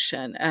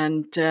contribution.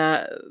 And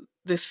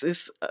this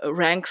is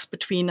ranks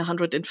between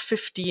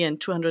 150 and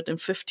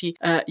 250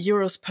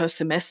 euros per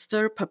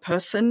semester per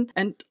person.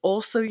 And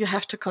also you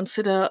have to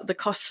consider the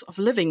costs of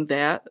living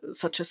there,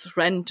 such as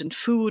rent and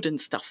food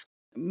and stuff.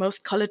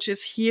 Most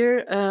colleges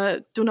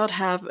here do not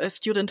have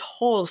student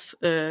halls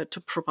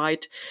to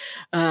provide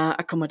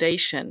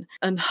accommodation.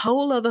 And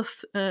whole other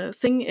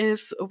thing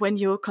is when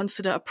you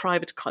consider a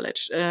private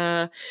college,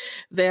 there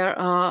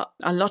are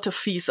a lot of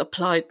fees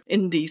applied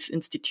in these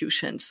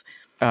institutions.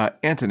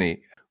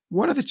 Anthony,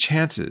 what are the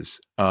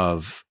chances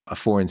of a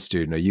foreign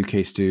student, a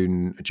UK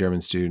student, a German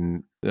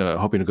student,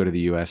 hoping to go to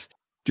the US,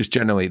 just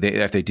generally,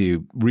 if they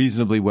do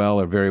reasonably well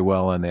or very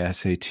well on the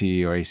SAT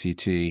or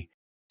ACT,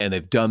 and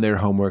they've done their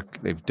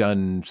homework, they've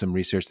done some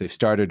research, they've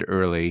started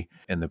early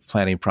in the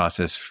planning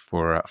process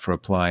for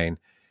applying.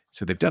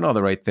 So they've done all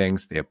the right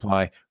things, they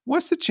apply.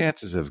 What's the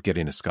chances of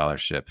getting a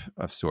scholarship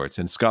of sorts?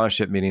 And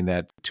scholarship meaning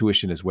that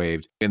tuition is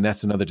waived. And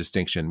that's another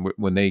distinction.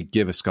 When they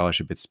give a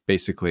scholarship, it's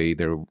basically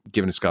they're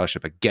given a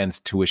scholarship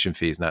against tuition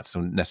fees, not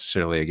so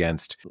necessarily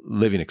against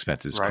living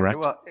expenses, right. Correct?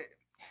 Well,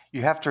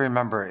 you have to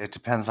remember it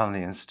depends on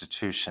the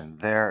institution.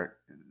 There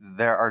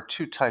are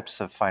two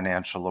types of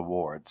financial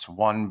awards,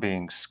 one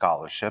being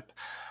scholarship,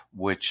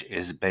 which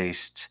is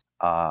based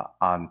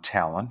on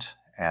talent.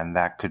 And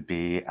that could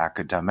be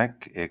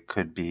academic, it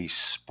could be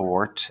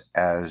sport,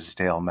 as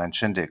Dale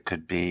mentioned, it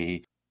could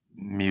be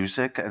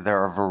music.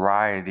 There are a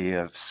variety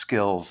of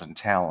skills and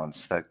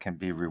talents that can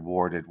be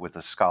rewarded with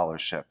a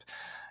scholarship.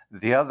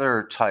 The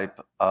other type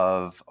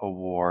of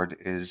award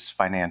is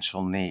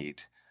financial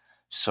need,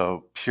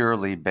 so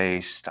purely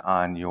based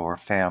on your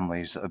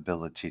family's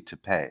ability to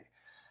pay.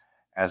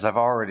 As I've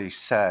already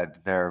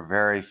said, there are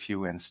very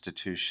few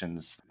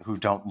institutions who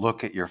don't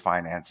look at your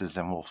finances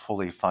and will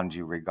fully fund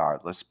you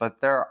regardless, but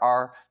there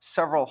are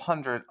several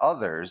hundred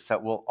others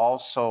that will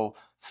also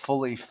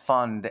fully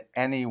fund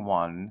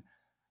anyone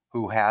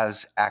who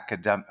has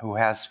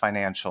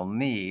financial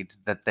need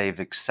that they've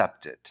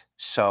accepted.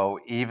 So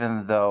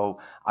even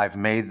though I've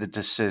made the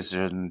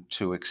decision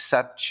to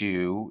accept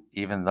you,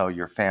 even though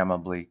your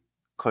family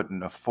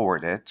couldn't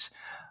afford it,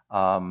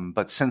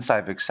 but since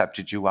I've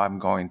accepted you, I'm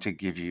going to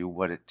give you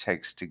what it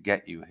takes to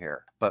get you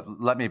here.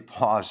 But let me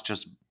pause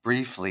just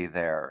briefly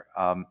there.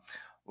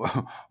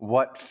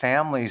 What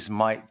families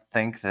might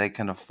think they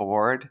can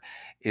afford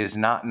is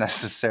not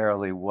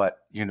necessarily what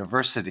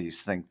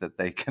universities think that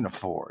they can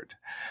afford.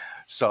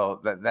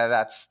 So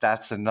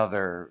that's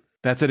another.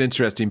 That's an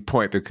interesting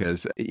point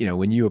because,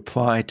 when you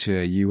apply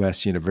to a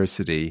U.S.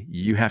 university,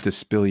 you have to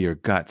spill your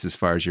guts as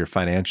far as your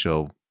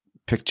financial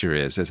picture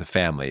is as a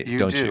family,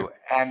 don't you?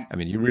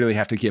 And you really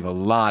have to give a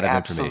lot of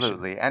information.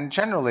 Absolutely. And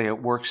generally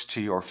it works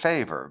to your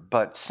favor,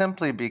 but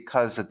simply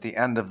because at the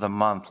end of the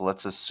month,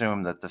 let's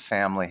assume that the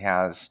family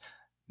has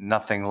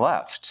nothing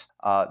left.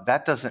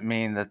 That doesn't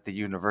mean that the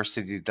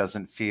university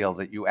doesn't feel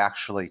that you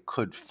actually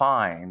could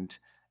find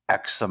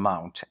X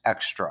amount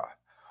extra,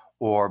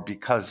 or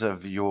because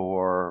of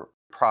your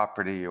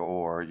property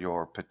or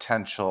your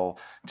potential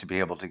to be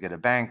able to get a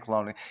bank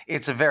loan.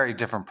 It's a very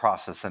different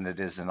process than it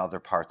is in other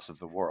parts of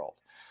the world.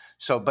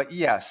 So, but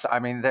yes,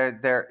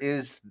 there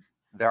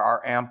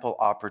are ample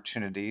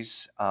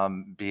opportunities,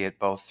 be it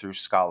both through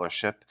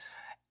scholarship,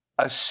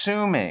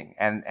 assuming,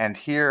 and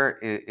here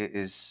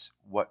is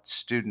what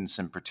students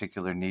in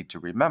particular need to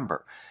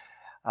remember.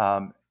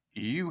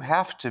 You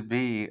have to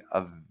be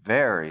a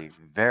very,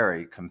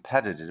 very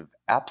competitive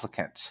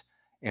applicant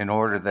in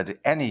order that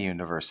any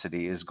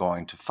university is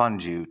going to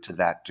fund you to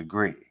that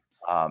degree.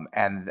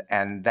 And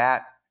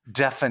that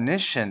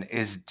definition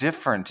is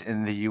different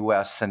in the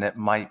US than it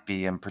might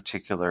be in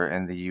particular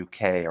in the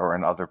UK or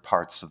in other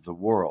parts of the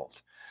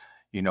world.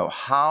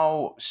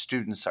 How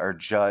students are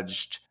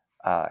judged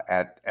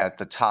at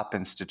the top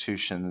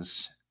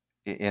institutions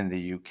in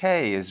the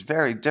UK is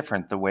very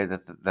different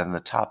than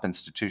the top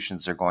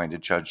institutions are going to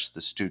judge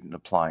the student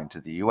applying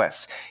to the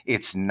US.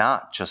 It's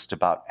not just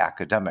about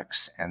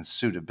academics and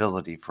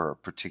suitability for a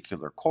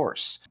particular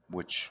course,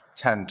 which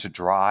tend to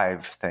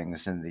drive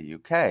things in the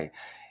UK.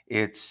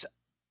 It's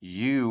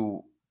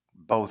you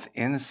both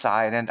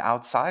inside and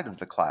outside of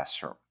the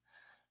classroom.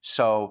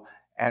 So,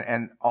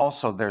 and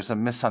also there's a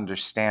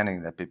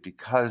misunderstanding that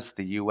because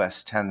the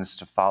US tends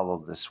to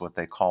follow this, what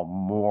they call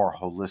more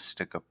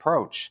holistic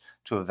approach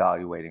to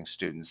evaluating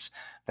students,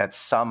 that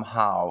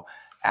somehow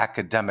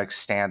academic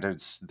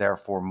standards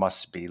therefore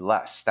must be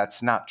less.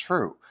 That's not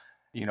true.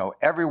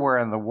 Everywhere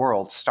in the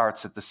world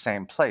starts at the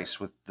same place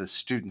with the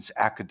student's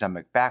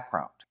academic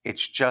background.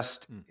 It's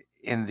just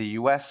in the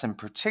US in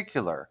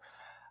particular,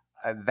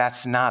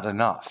 that's not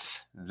enough.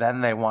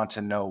 Then they want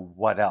to know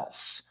what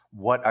else.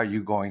 What are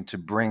you going to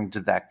bring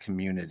to that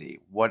community?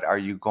 What are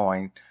you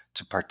going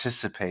to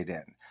participate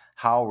in?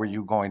 how are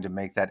you going to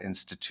make that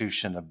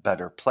institution a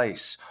better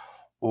place?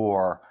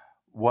 Or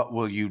what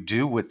will you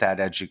do with that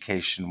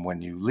education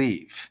when you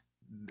leave?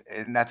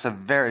 And that's a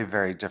very,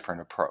 very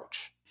different approach.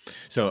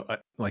 So,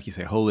 like you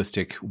say,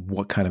 holistic,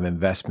 what kind of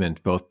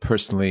investment, both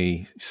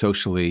personally,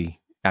 socially,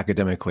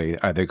 academically,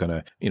 are they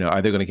going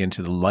to get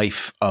into the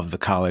life of the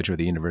college or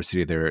the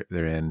university they're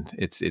in?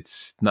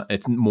 It's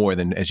more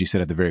than, as you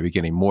said at the very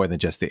beginning, more than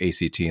just the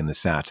ACT and the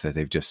SAT that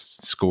they've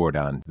just scored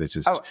on. There's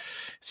just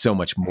so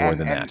much more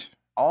than that.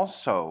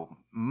 Also,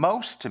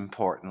 most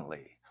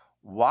importantly,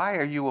 why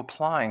are you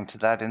applying to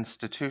that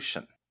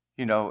institution?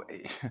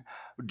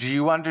 Do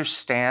you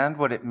understand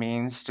what it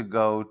means to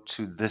go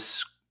to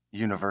this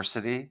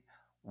university?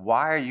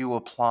 Why are you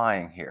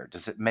applying here?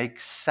 Does it make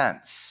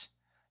sense?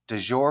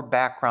 Does your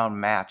background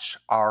match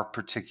our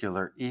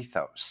particular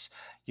ethos?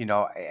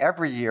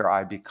 Every year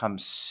I become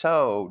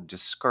so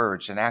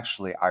discouraged and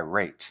actually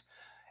irate.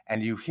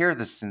 And you hear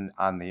this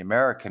on the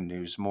American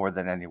news more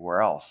than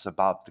anywhere else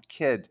about the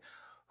kid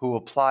who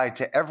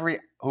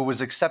was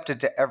accepted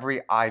to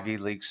every Ivy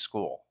League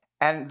school.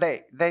 And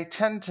they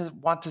tend to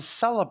want to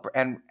celebrate,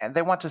 and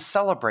they want to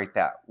celebrate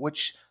that,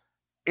 which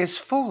is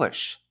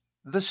foolish.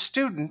 The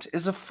student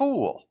is a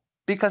fool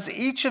because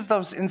each of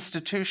those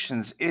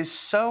institutions is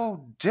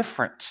so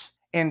different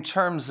in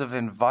terms of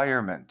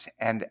environment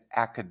and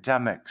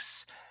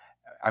academics.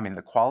 I mean,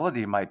 the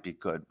quality might be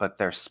good, but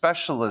their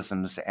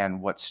specialisms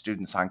and what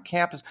students on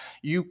campus,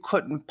 you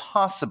couldn't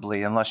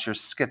possibly, unless you're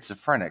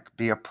schizophrenic,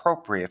 be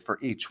appropriate for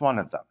each one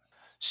of them.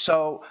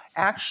 So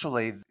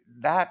actually,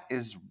 that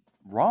is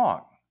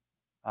wrong.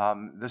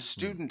 The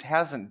student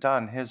hasn't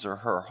done his or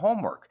her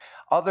homework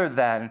other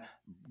than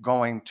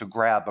going to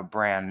grab a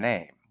brand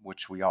name,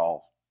 which we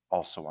all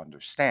also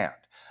understand.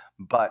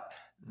 But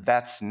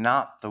that's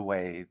not the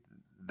way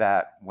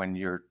that when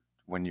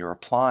you're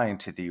applying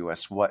to the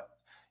U.S., what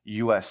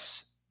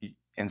U.S.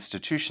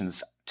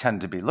 institutions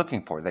tend to be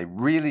looking for. They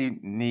really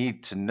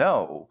need to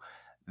know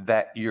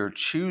that you're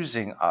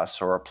choosing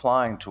us or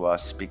applying to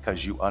us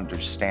because you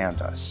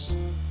understand us.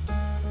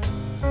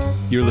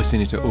 You're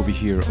listening to Over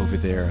Here, Over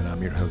There, and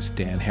I'm your host,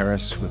 Dan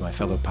Harris, with my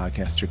fellow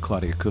podcaster,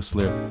 Claudia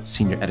Kussler,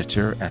 senior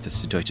editor at the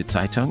Süddeutsche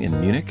Zeitung in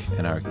Munich,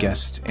 and our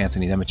guest,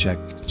 Anthony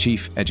Nemecek,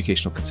 chief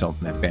educational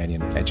consultant at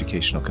Banyan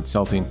Educational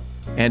Consulting,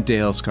 and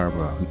Dale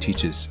Scarborough, who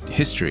teaches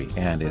history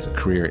and is a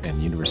career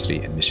and university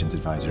admissions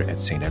advisor at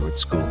St. Edward's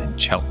School in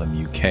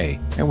Cheltenham, UK.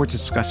 And we're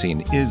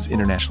discussing, is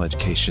international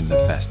education the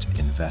best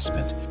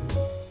investment?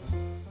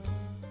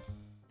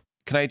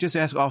 Can I just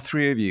ask all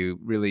three of you,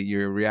 really,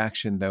 your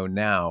reaction, though,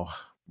 now?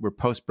 We're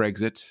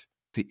post-Brexit,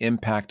 the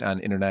impact on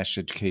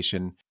international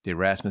education, the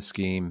Erasmus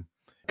scheme.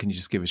 Can you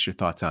just give us your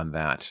thoughts on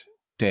that?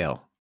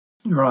 Dale.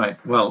 Right.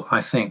 Well,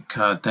 I think,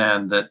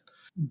 Dan, that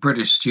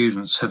British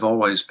students have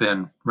always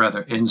been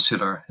rather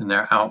insular in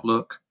their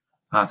outlook.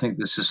 I think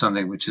this is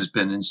something which has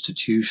been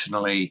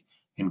institutionally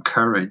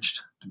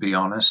encouraged, to be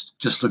honest.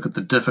 Just look at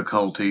the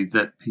difficulty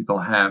that people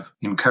have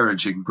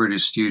encouraging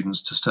British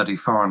students to study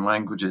foreign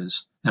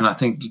languages. And I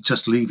think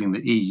just leaving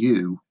the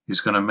EU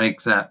is going to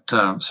make that,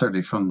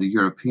 certainly from the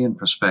European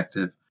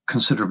perspective,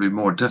 considerably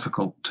more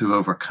difficult to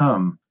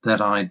overcome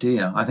that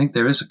idea. I think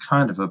there is a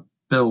kind of a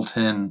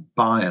built-in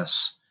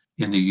bias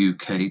in the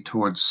UK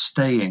towards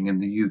staying in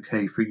the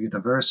UK for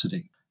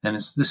university. And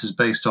this is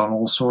based on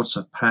all sorts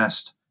of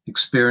past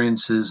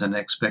experiences and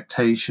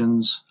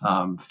expectations,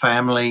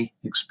 family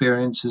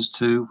experiences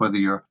too, whether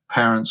your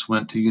parents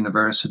went to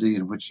university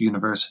and which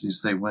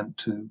universities they went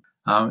to.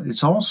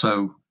 It's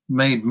also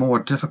made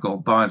more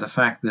difficult by the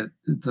fact that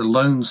the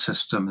loan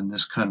system in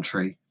this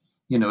country,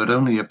 it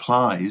only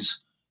applies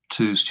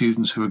to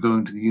students who are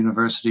going to the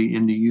university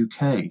in the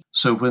UK.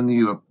 So when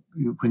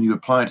you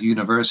apply to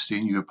university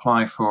and you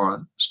apply for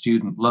a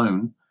student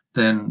loan,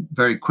 then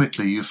very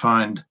quickly you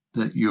find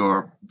that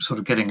you're sort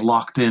of getting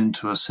locked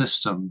into a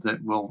system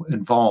that will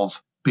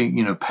involve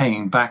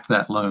paying back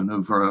that loan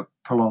over a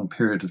prolonged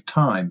period of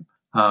time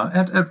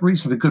at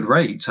reasonably good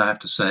rates, I have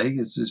to say.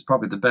 It's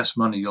probably the best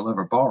money you'll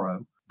ever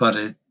borrow, but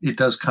it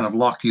does kind of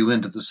lock you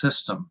into the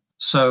system.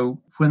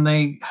 So when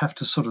they have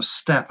to sort of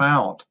step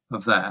out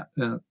of that,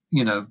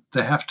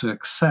 they have to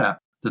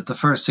accept that the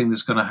first thing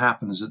that's going to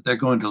happen is that they're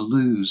going to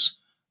lose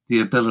the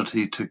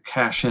ability to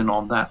cash in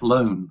on that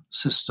loan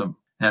system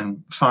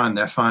and find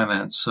their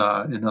finance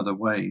in other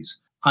ways.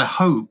 I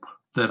hope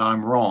that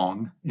I'm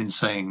wrong in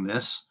saying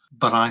this,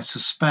 but I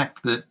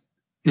suspect that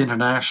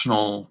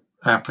international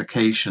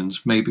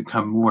applications may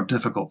become more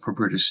difficult for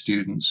British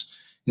students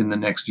in the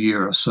next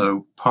year or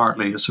so,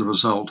 partly as a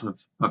result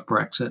of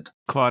Brexit.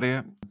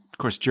 Claudia, of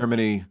course,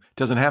 Germany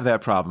doesn't have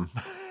that problem.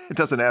 It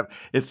doesn't have,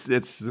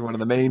 it's one of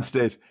the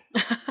mainstays.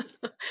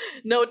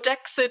 No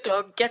Dexit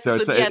or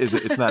Gexit so yet.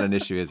 It's not an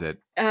issue, is it?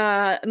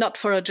 Not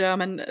for a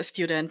German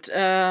student.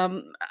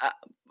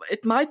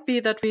 It might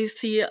be that we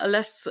see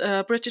less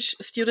British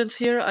students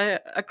here. I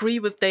agree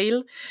with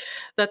Dale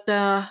that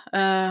there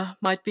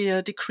might be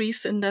a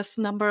decrease in this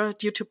number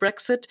due to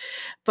Brexit.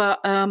 But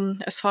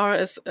as far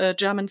as a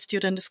German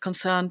student is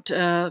concerned,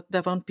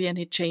 there won't be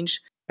any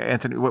change.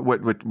 Anthony,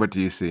 what do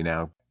you see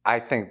now? I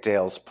think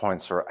Dale's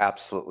points are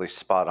absolutely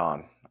spot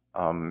on.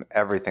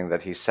 Everything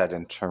that he said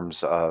in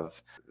terms of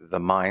the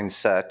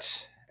mindset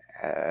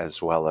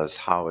as well as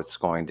how it's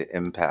going to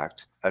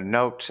impact. A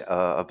note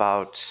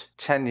about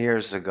 10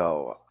 years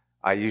ago,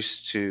 I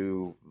used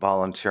to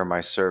volunteer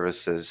my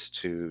services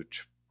to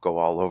go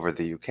all over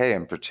the UK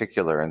in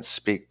particular and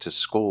speak to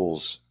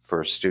schools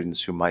for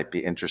students who might be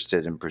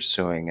interested in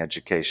pursuing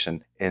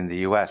education in the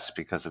US,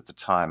 because at the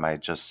time I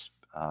had just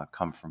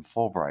come from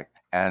Fulbright.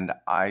 And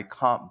I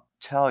can't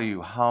tell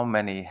you how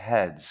many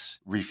heads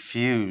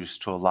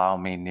refused to allow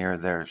me near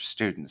their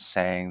students,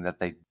 saying that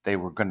they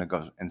were going to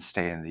go and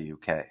stay in the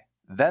UK.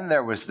 Then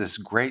there was this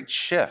great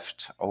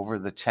shift over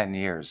the 10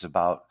 years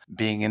about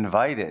being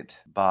invited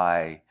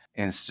by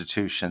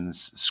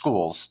institutions,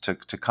 schools, to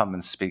come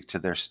and speak to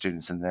their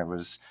students. And there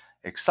was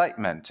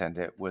excitement, and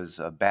it was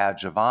a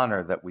badge of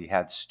honor that we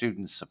had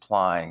students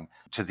applying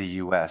to the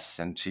US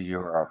and to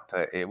Europe.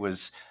 It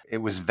was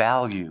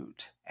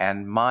valued.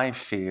 And my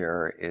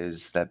fear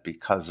is that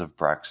because of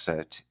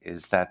Brexit,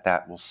 is that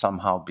that will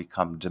somehow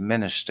become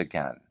diminished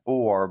again,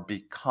 or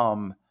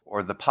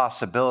the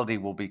possibility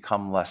will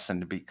become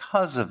lessened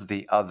because of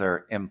the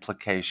other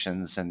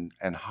implications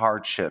and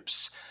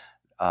hardships,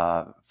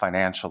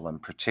 financial in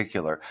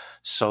particular,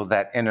 so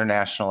that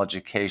international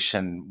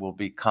education will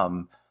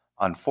become,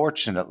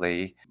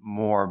 unfortunately,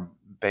 more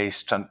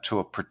based on to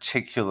a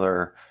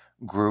particular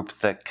group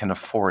that can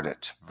afford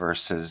it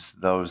versus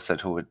those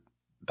who would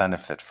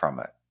benefit from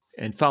it.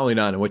 And following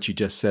on what you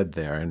just said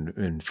there,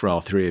 and for all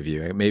three of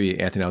you, maybe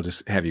Anthony, I'll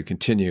just have you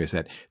continue, is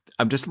that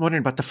I'm just wondering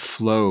about the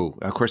flow.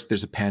 Of course,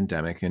 there's a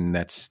pandemic and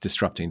that's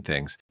disrupting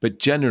things, but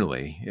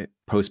generally,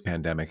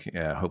 post-pandemic,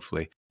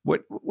 hopefully,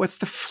 what's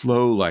the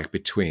flow like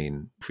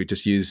between, if we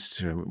just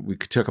we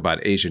could talk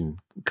about Asian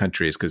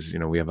countries, because,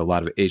 we have a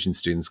lot of Asian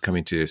students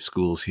coming to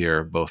schools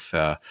here, both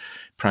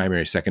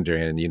primary,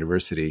 secondary, and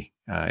university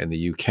in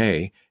the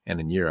UK and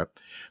in Europe.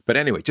 But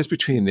anyway, just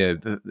between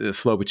the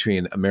flow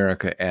between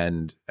America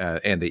and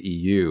the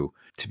EU,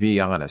 to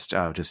be honest,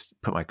 I'll just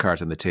put my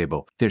cards on the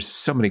table. There's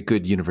so many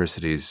good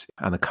universities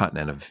on the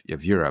continent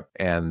of Europe,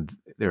 and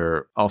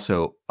they're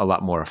also a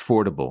lot more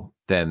affordable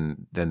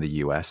than the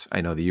U.S.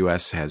 I know the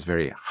U.S. has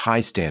very high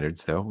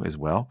standards, though, as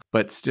well.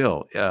 But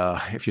still,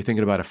 if you're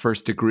thinking about a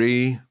first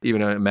degree,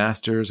 even a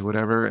master's,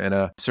 whatever, in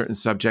a certain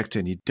subject,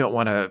 and you don't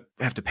want to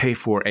have to pay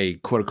for a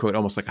quote unquote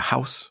almost like a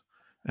house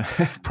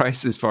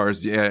price as far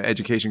as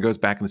education goes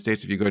back in the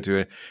States, if you go to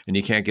it and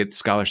you can't get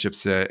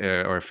scholarships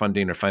or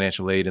funding or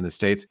financial aid in the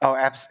States. Oh,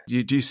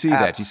 absolutely. Do you see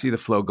that? Do you see the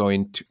flow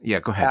going to? Yeah,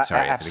 go ahead.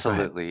 Sorry, Anthony,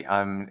 absolutely. Go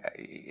ahead.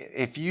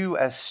 If you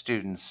as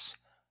students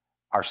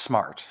are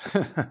smart,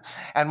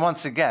 and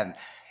once again,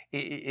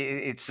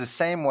 it's the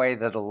same way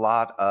that a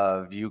lot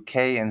of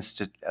UK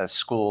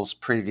schools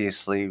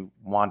previously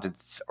wanted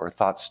or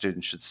thought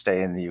students should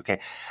stay in the UK.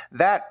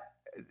 That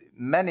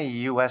many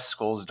U.S.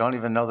 schools don't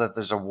even know that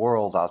there's a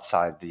world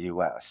outside the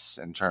U.S.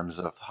 in terms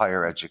of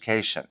higher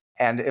education.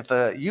 And if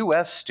a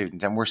U.S.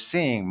 student, and we're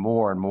seeing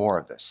more and more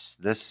of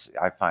this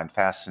I find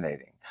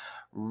fascinating,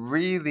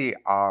 really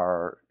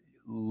are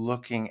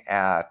looking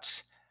at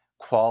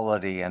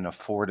quality and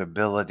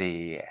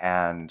affordability,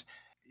 and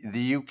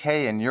the UK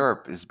and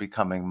Europe is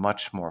becoming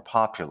much more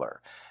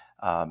popular.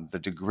 The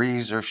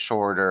degrees are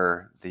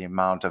shorter, the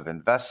amount of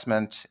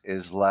investment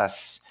is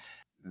less.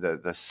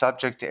 The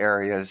subject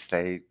areas,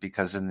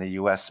 because in the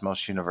US,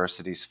 most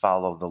universities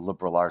follow the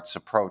liberal arts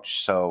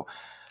approach. So,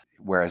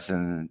 whereas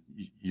in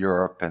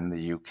Europe and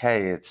the UK,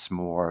 it's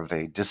more of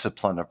a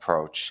discipline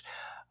approach.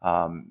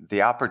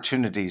 The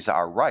opportunities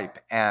are ripe.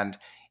 And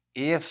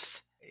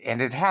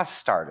it has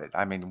started.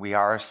 I mean, we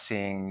are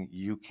seeing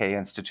UK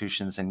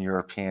institutions and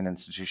European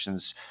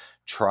institutions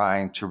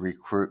trying to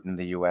recruit in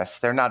the US.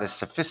 They're not as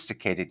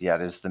sophisticated yet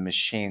as the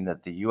machine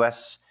that the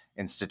US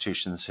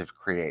institutions have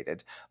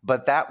created,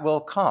 but that will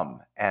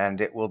come,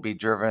 and it will be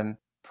driven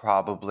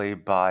probably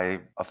by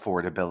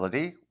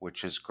affordability,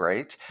 which is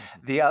great.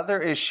 Mm-hmm. The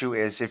other issue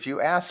is, if you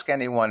ask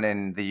anyone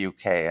in the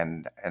UK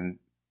and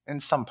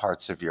in some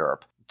parts of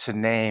Europe to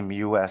name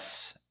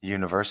US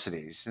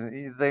universities,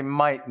 they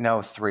might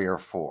know 3 or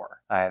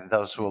 4, and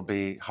those will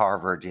be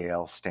Harvard,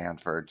 Yale,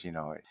 Stanford.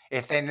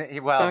 If they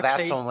Berkeley,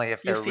 that's only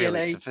if they're UCLA.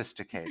 Really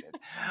sophisticated.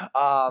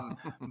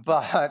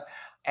 But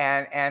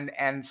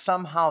and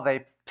somehow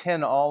they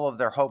pin all of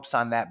their hopes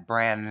on that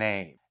brand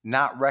name,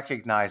 not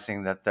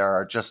recognizing that there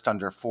are just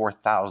under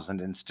 4,000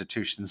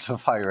 institutions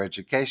of higher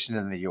education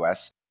in the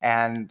U.S.,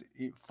 and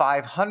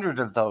 500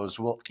 of those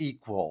will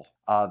equal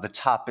the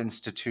top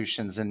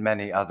institutions in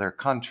many other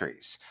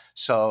countries.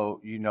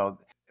 So,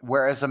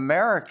 whereas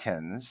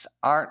Americans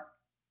aren't,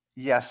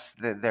 yes,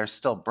 they're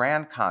still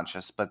brand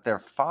conscious, but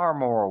they're far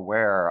more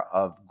aware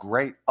of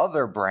great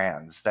other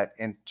brands that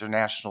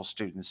international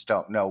students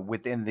don't know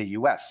within the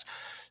U.S.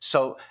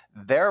 So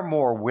they're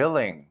more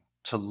willing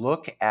to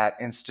look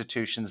at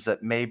institutions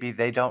that maybe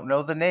they don't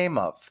know the name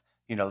of.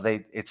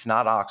 It's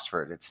not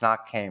Oxford, it's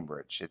not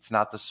Cambridge, it's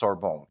not the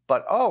Sorbonne,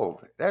 but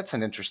that's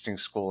an interesting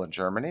school in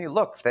Germany.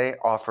 Look, they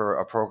offer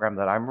a program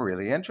that I'm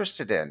really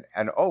interested in.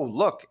 And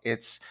look,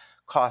 it's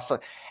costly.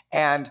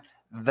 And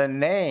the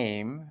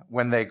name,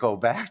 when they go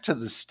back to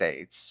the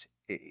States,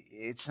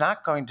 it's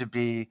not going to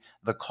be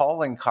the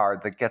calling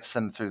card that gets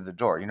them through the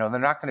door. They're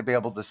not going to be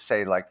able to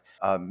say, like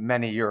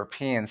many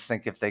Europeans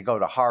think, if they go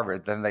to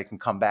Harvard, then they can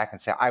come back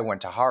and say, I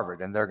went to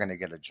Harvard, and they're going to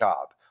get a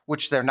job,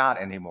 which they're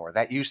not anymore.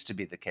 That used to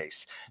be the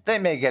case. They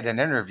may get an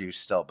interview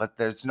still, but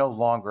there's no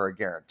longer a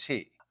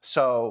guarantee.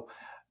 So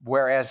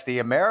whereas the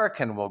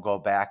American will go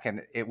back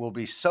and it will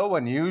be so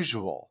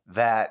unusual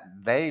that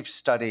they've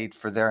studied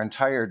for their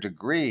entire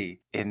degree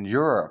in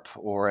Europe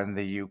or in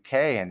the UK,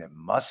 and it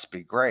must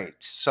be great.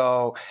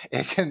 So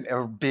it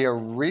can be a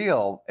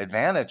real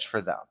advantage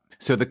for them.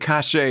 So the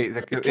cachet,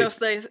 because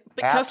they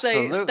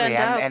stand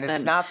out. And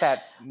it's not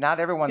that not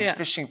everyone's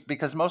fishing,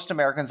 because most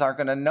Americans aren't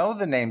going to know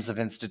the names of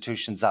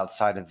institutions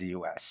outside of the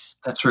U.S.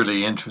 That's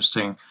really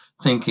interesting,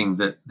 thinking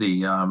that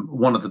the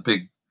one of the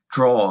big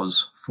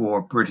draws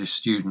for British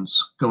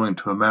students going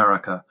to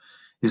America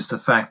is the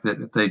fact that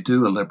if they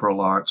do a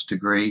liberal arts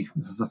degree for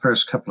the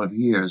first couple of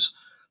years,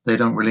 they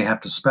don't really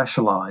have to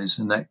specialize,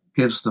 and that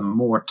gives them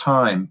more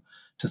time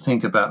to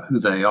think about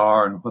who they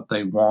are and what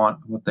they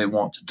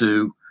want to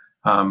do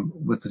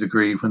with the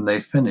degree when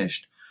they've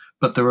finished.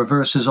 But the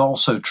reverse is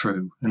also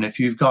true. And if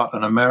you've got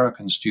an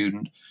American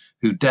student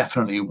who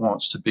definitely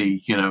wants to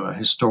be, a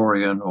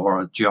historian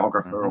or a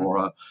geographer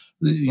or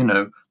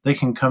they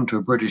can come to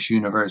a British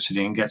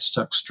university and get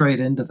stuck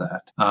straight into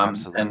that.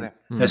 And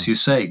as you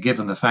say,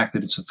 given the fact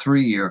that it's a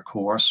 3-year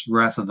course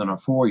rather than a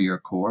 4-year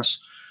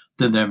course,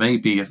 then there may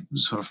be a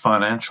sort of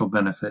financial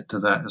benefit to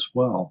that as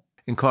well.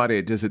 And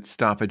Claudia, does it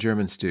stop a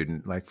German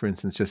student? Like, for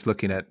instance, just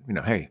looking at,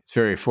 hey, it's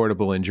very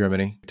affordable in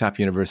Germany, top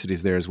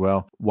universities there as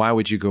well. Why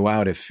would you go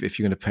out if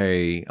you're going to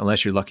pay,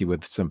 unless you're lucky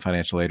with some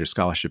financial aid or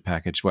scholarship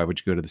package, why would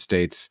you go to the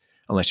States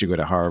unless you go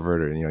to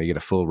Harvard or, you get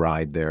a full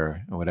ride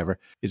there or whatever?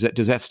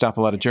 Does that stop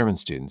a lot of German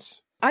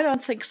students? I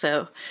don't think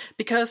so,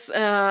 because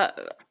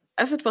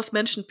as it was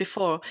mentioned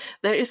before,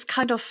 there is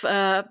kind of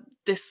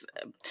this,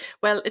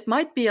 it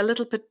might be a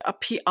little bit a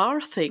PR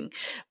thing,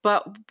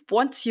 but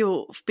once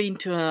you've been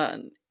to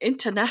an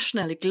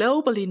internationally,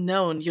 globally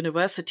known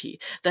university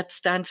that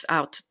stands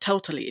out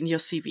totally in your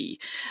CV,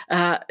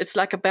 it's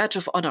like a badge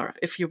of honor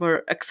if you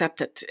were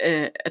accepted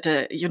at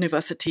a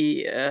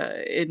university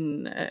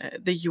in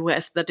the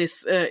US that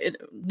is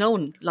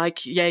known,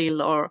 like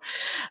Yale or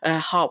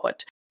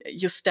Harvard.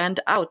 You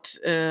stand out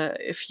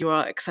if you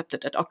are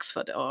accepted at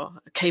Oxford or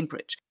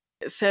Cambridge.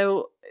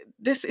 So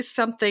this is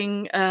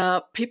something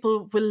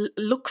people will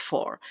look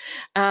for.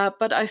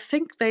 But I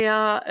think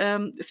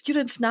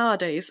students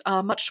nowadays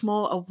are much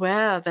more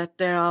aware that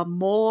there are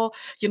more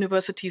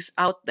universities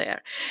out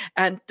there,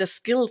 and the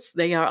skills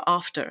they are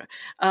after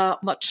are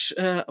much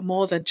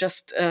more than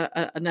just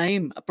a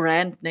name, a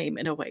brand name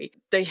in a way.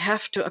 They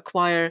have to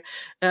acquire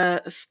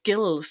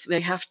skills.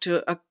 They have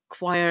to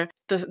acquire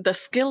the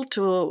skill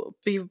to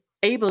be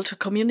able to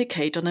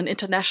communicate on an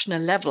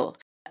international level,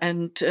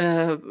 and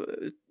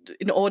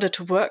in order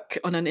to work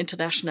on an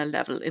international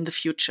level in the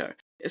future.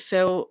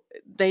 So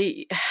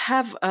they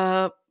have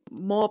a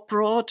more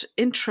broad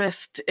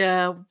interest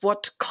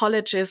what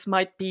colleges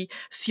might be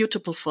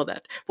suitable for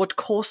that, what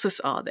courses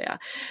are there.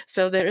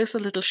 So there is a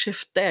little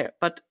shift there.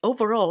 But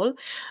overall,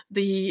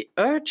 the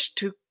urge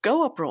to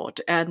go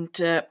abroad and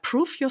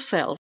prove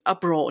yourself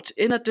abroad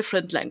in a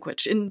different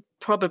language, in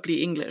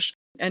probably English,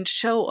 and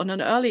show on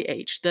an early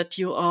age that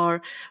you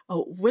are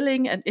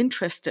willing and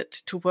interested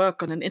to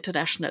work on an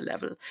international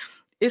level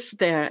is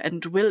there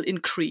and will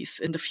increase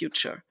in the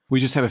future. We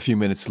just have a few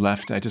minutes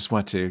left. I just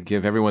want to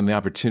give everyone the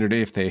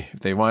opportunity if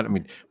they want. I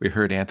mean, we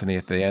heard Anthony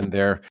at the end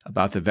there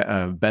about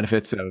the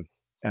benefits of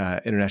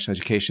international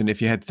education.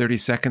 If you had 30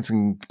 seconds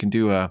and can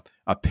do a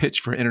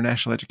pitch for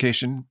international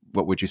education,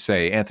 what would you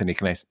say? Anthony,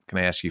 can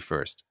I ask you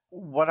first?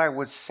 What I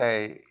would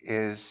say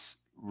is,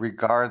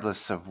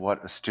 regardless of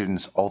what a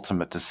student's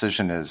ultimate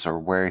decision is or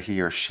where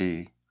he or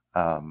she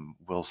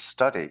will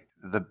study,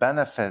 the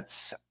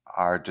benefits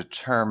are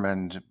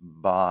determined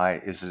by,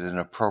 is it an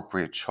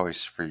appropriate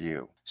choice for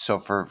you? So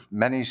for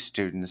many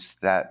students,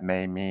 that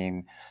may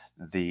mean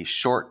the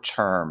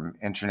short-term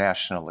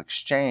international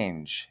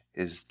exchange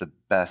is the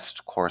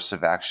best course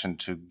of action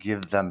to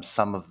give them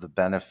some of the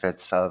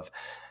benefits of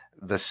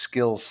the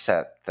skill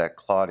set that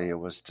Claudia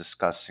was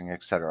discussing,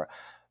 etc.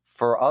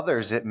 For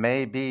others, it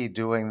may be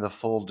doing the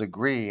full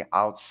degree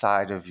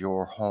outside of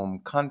your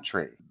home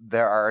country.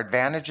 There are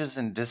advantages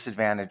and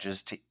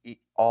disadvantages to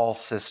all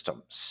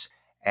systems.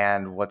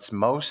 And what's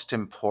most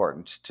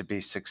important to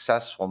be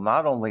successful,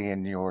 not only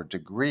in your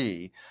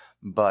degree,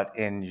 but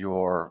in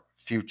your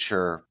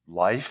future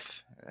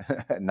life,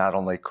 not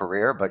only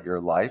career, but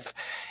your life,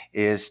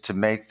 is to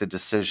make the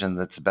decision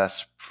that's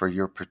best for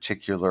your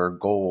particular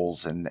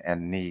goals and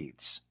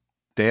needs.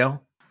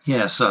 Dale?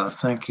 Yes,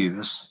 thank you.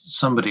 As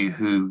somebody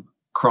who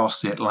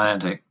crossed the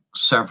Atlantic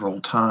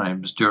several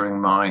times during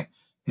my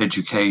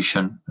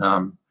education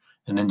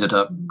and ended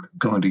up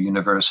going to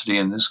university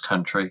in this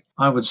country,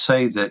 I would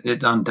say that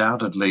it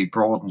undoubtedly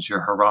broadens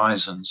your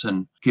horizons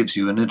and gives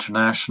you an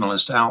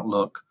internationalist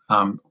outlook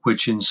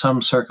which in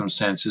some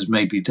circumstances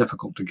may be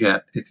difficult to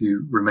get if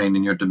you remain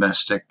in your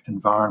domestic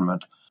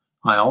environment.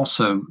 I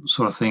also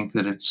sort of think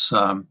that it's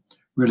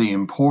really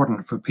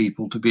important for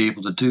people to be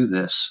able to do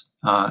this,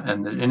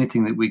 and that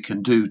anything that we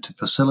can do to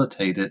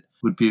facilitate it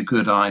would be a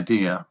good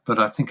idea. But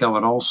I think I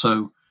would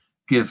also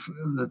give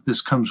that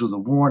this comes with a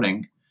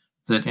warning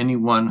that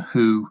anyone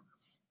who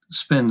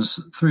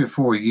spends 3 or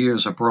 4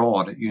 years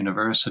abroad at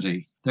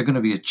university, they're going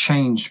to be a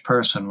changed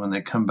person when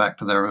they come back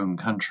to their own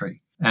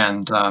country.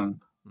 And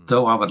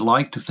though I would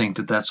like to think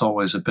that that's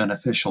always a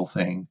beneficial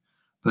thing,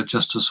 but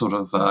just to sort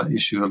of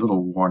issue a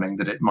little warning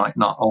that it might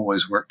not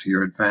always work to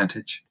your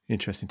advantage.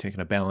 Interesting, taking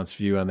a balanced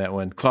view on that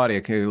one.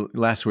 Claudia,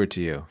 last word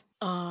to you.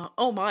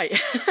 Oh my.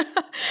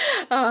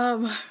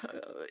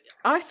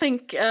 I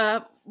think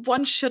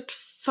one should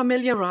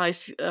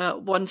familiarize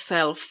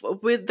oneself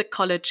with the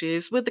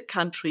colleges, with the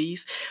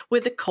countries,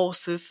 with the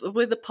courses,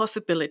 with the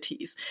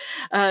possibilities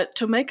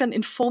to make an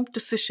informed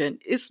decision.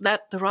 Is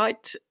that the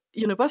right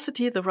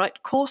university, the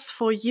right course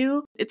for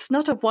you? It's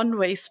not a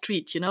one-way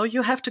street,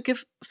 you have to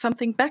give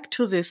something back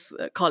to this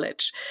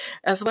college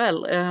as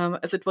well,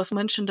 as it was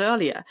mentioned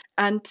earlier.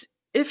 And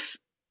if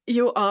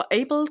you are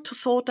able to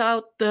sort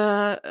out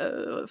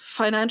the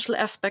financial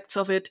aspects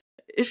of it,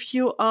 if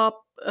you are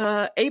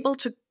able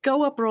to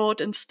go abroad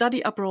and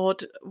study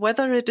abroad,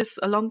 whether it is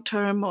a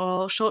long-term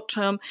or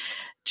short-term,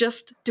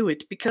 just do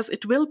it, because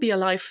it will be a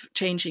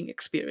life-changing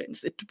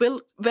experience. It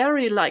will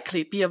very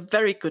likely be a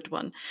very good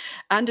one,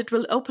 and it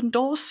will open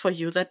doors for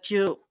you that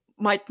you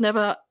might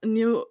never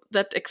knew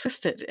that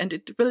existed, and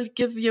it will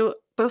give you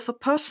both a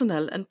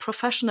personal and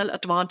professional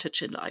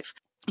advantage in life.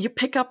 You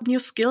pick up new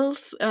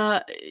skills,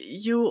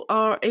 you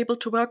are able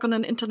to work on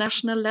an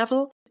international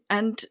level,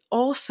 and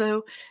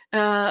also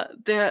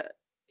there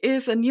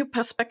is a new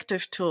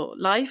perspective to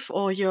life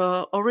or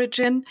your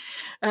origin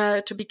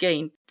to be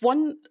gained.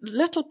 One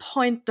little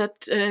point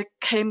that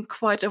came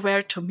quite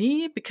aware to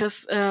me,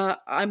 because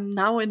I'm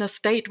now in a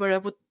state where I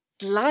would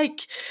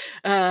like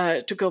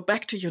to go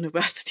back to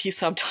university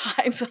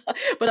sometimes,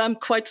 but I'm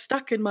quite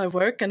stuck in my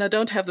work and I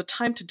don't have the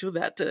time to do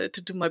that, to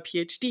do my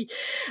PhD.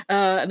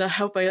 And I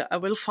hope I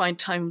will find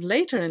time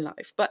later in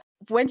life. But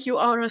when you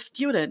are a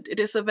student, it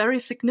is a very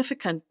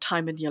significant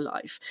time in your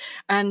life.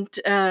 And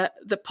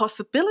the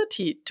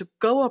possibility to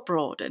go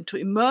abroad and to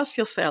immerse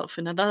yourself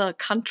in another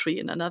country,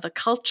 in another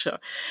culture,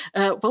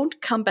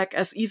 won't come back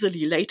as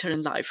easily later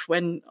in life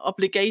when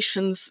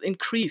obligations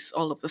increase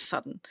all of a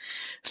sudden.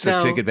 So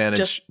take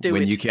advantage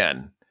when you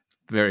can.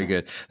 Very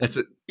good. That's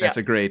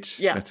a great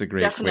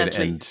definitely. Way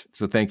to end.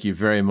 So thank you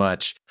very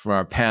much for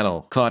our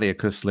panel, Claudia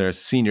Kussler,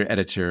 Senior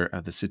Editor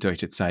of the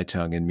Süddeutsche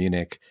Zeitung in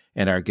Munich,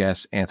 and our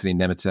guest, Anthony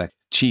Nemecek,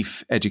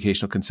 Chief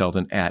Educational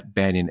Consultant at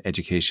Banyan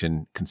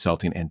Education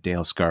Consulting, and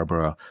Dale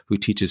Scarborough, who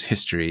teaches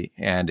history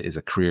and is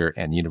a career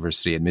and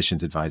university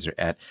admissions advisor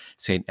at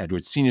St.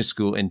 Edward's Senior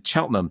School in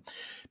Cheltenham.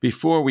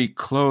 Before we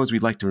close,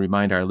 we'd like to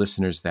remind our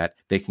listeners that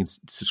they can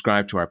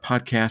subscribe to our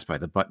podcast by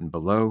the button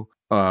below.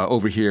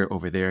 Over Here,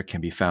 Over There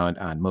can be found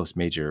on most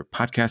major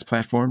podcast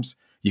platforms.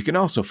 You can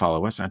also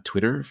follow us on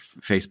Twitter,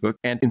 Facebook,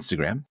 and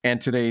Instagram. And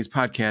today's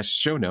podcast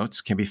show notes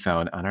can be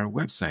found on our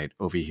website,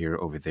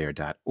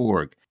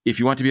 overhereoverthere.org. If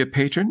you want to be a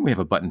patron, we have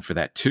a button for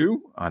that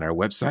too on our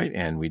website,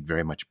 and we'd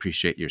very much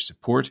appreciate your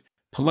support.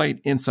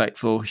 Polite,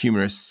 insightful,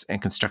 humorous,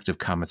 and constructive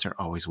comments are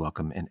always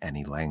welcome in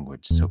any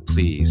language, so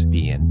please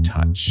be in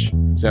touch.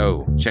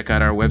 So check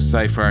out our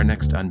website for our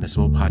next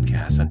unmissable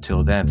podcast.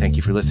 Until then, thank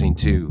you for listening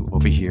to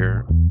Over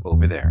Here,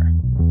 Over There.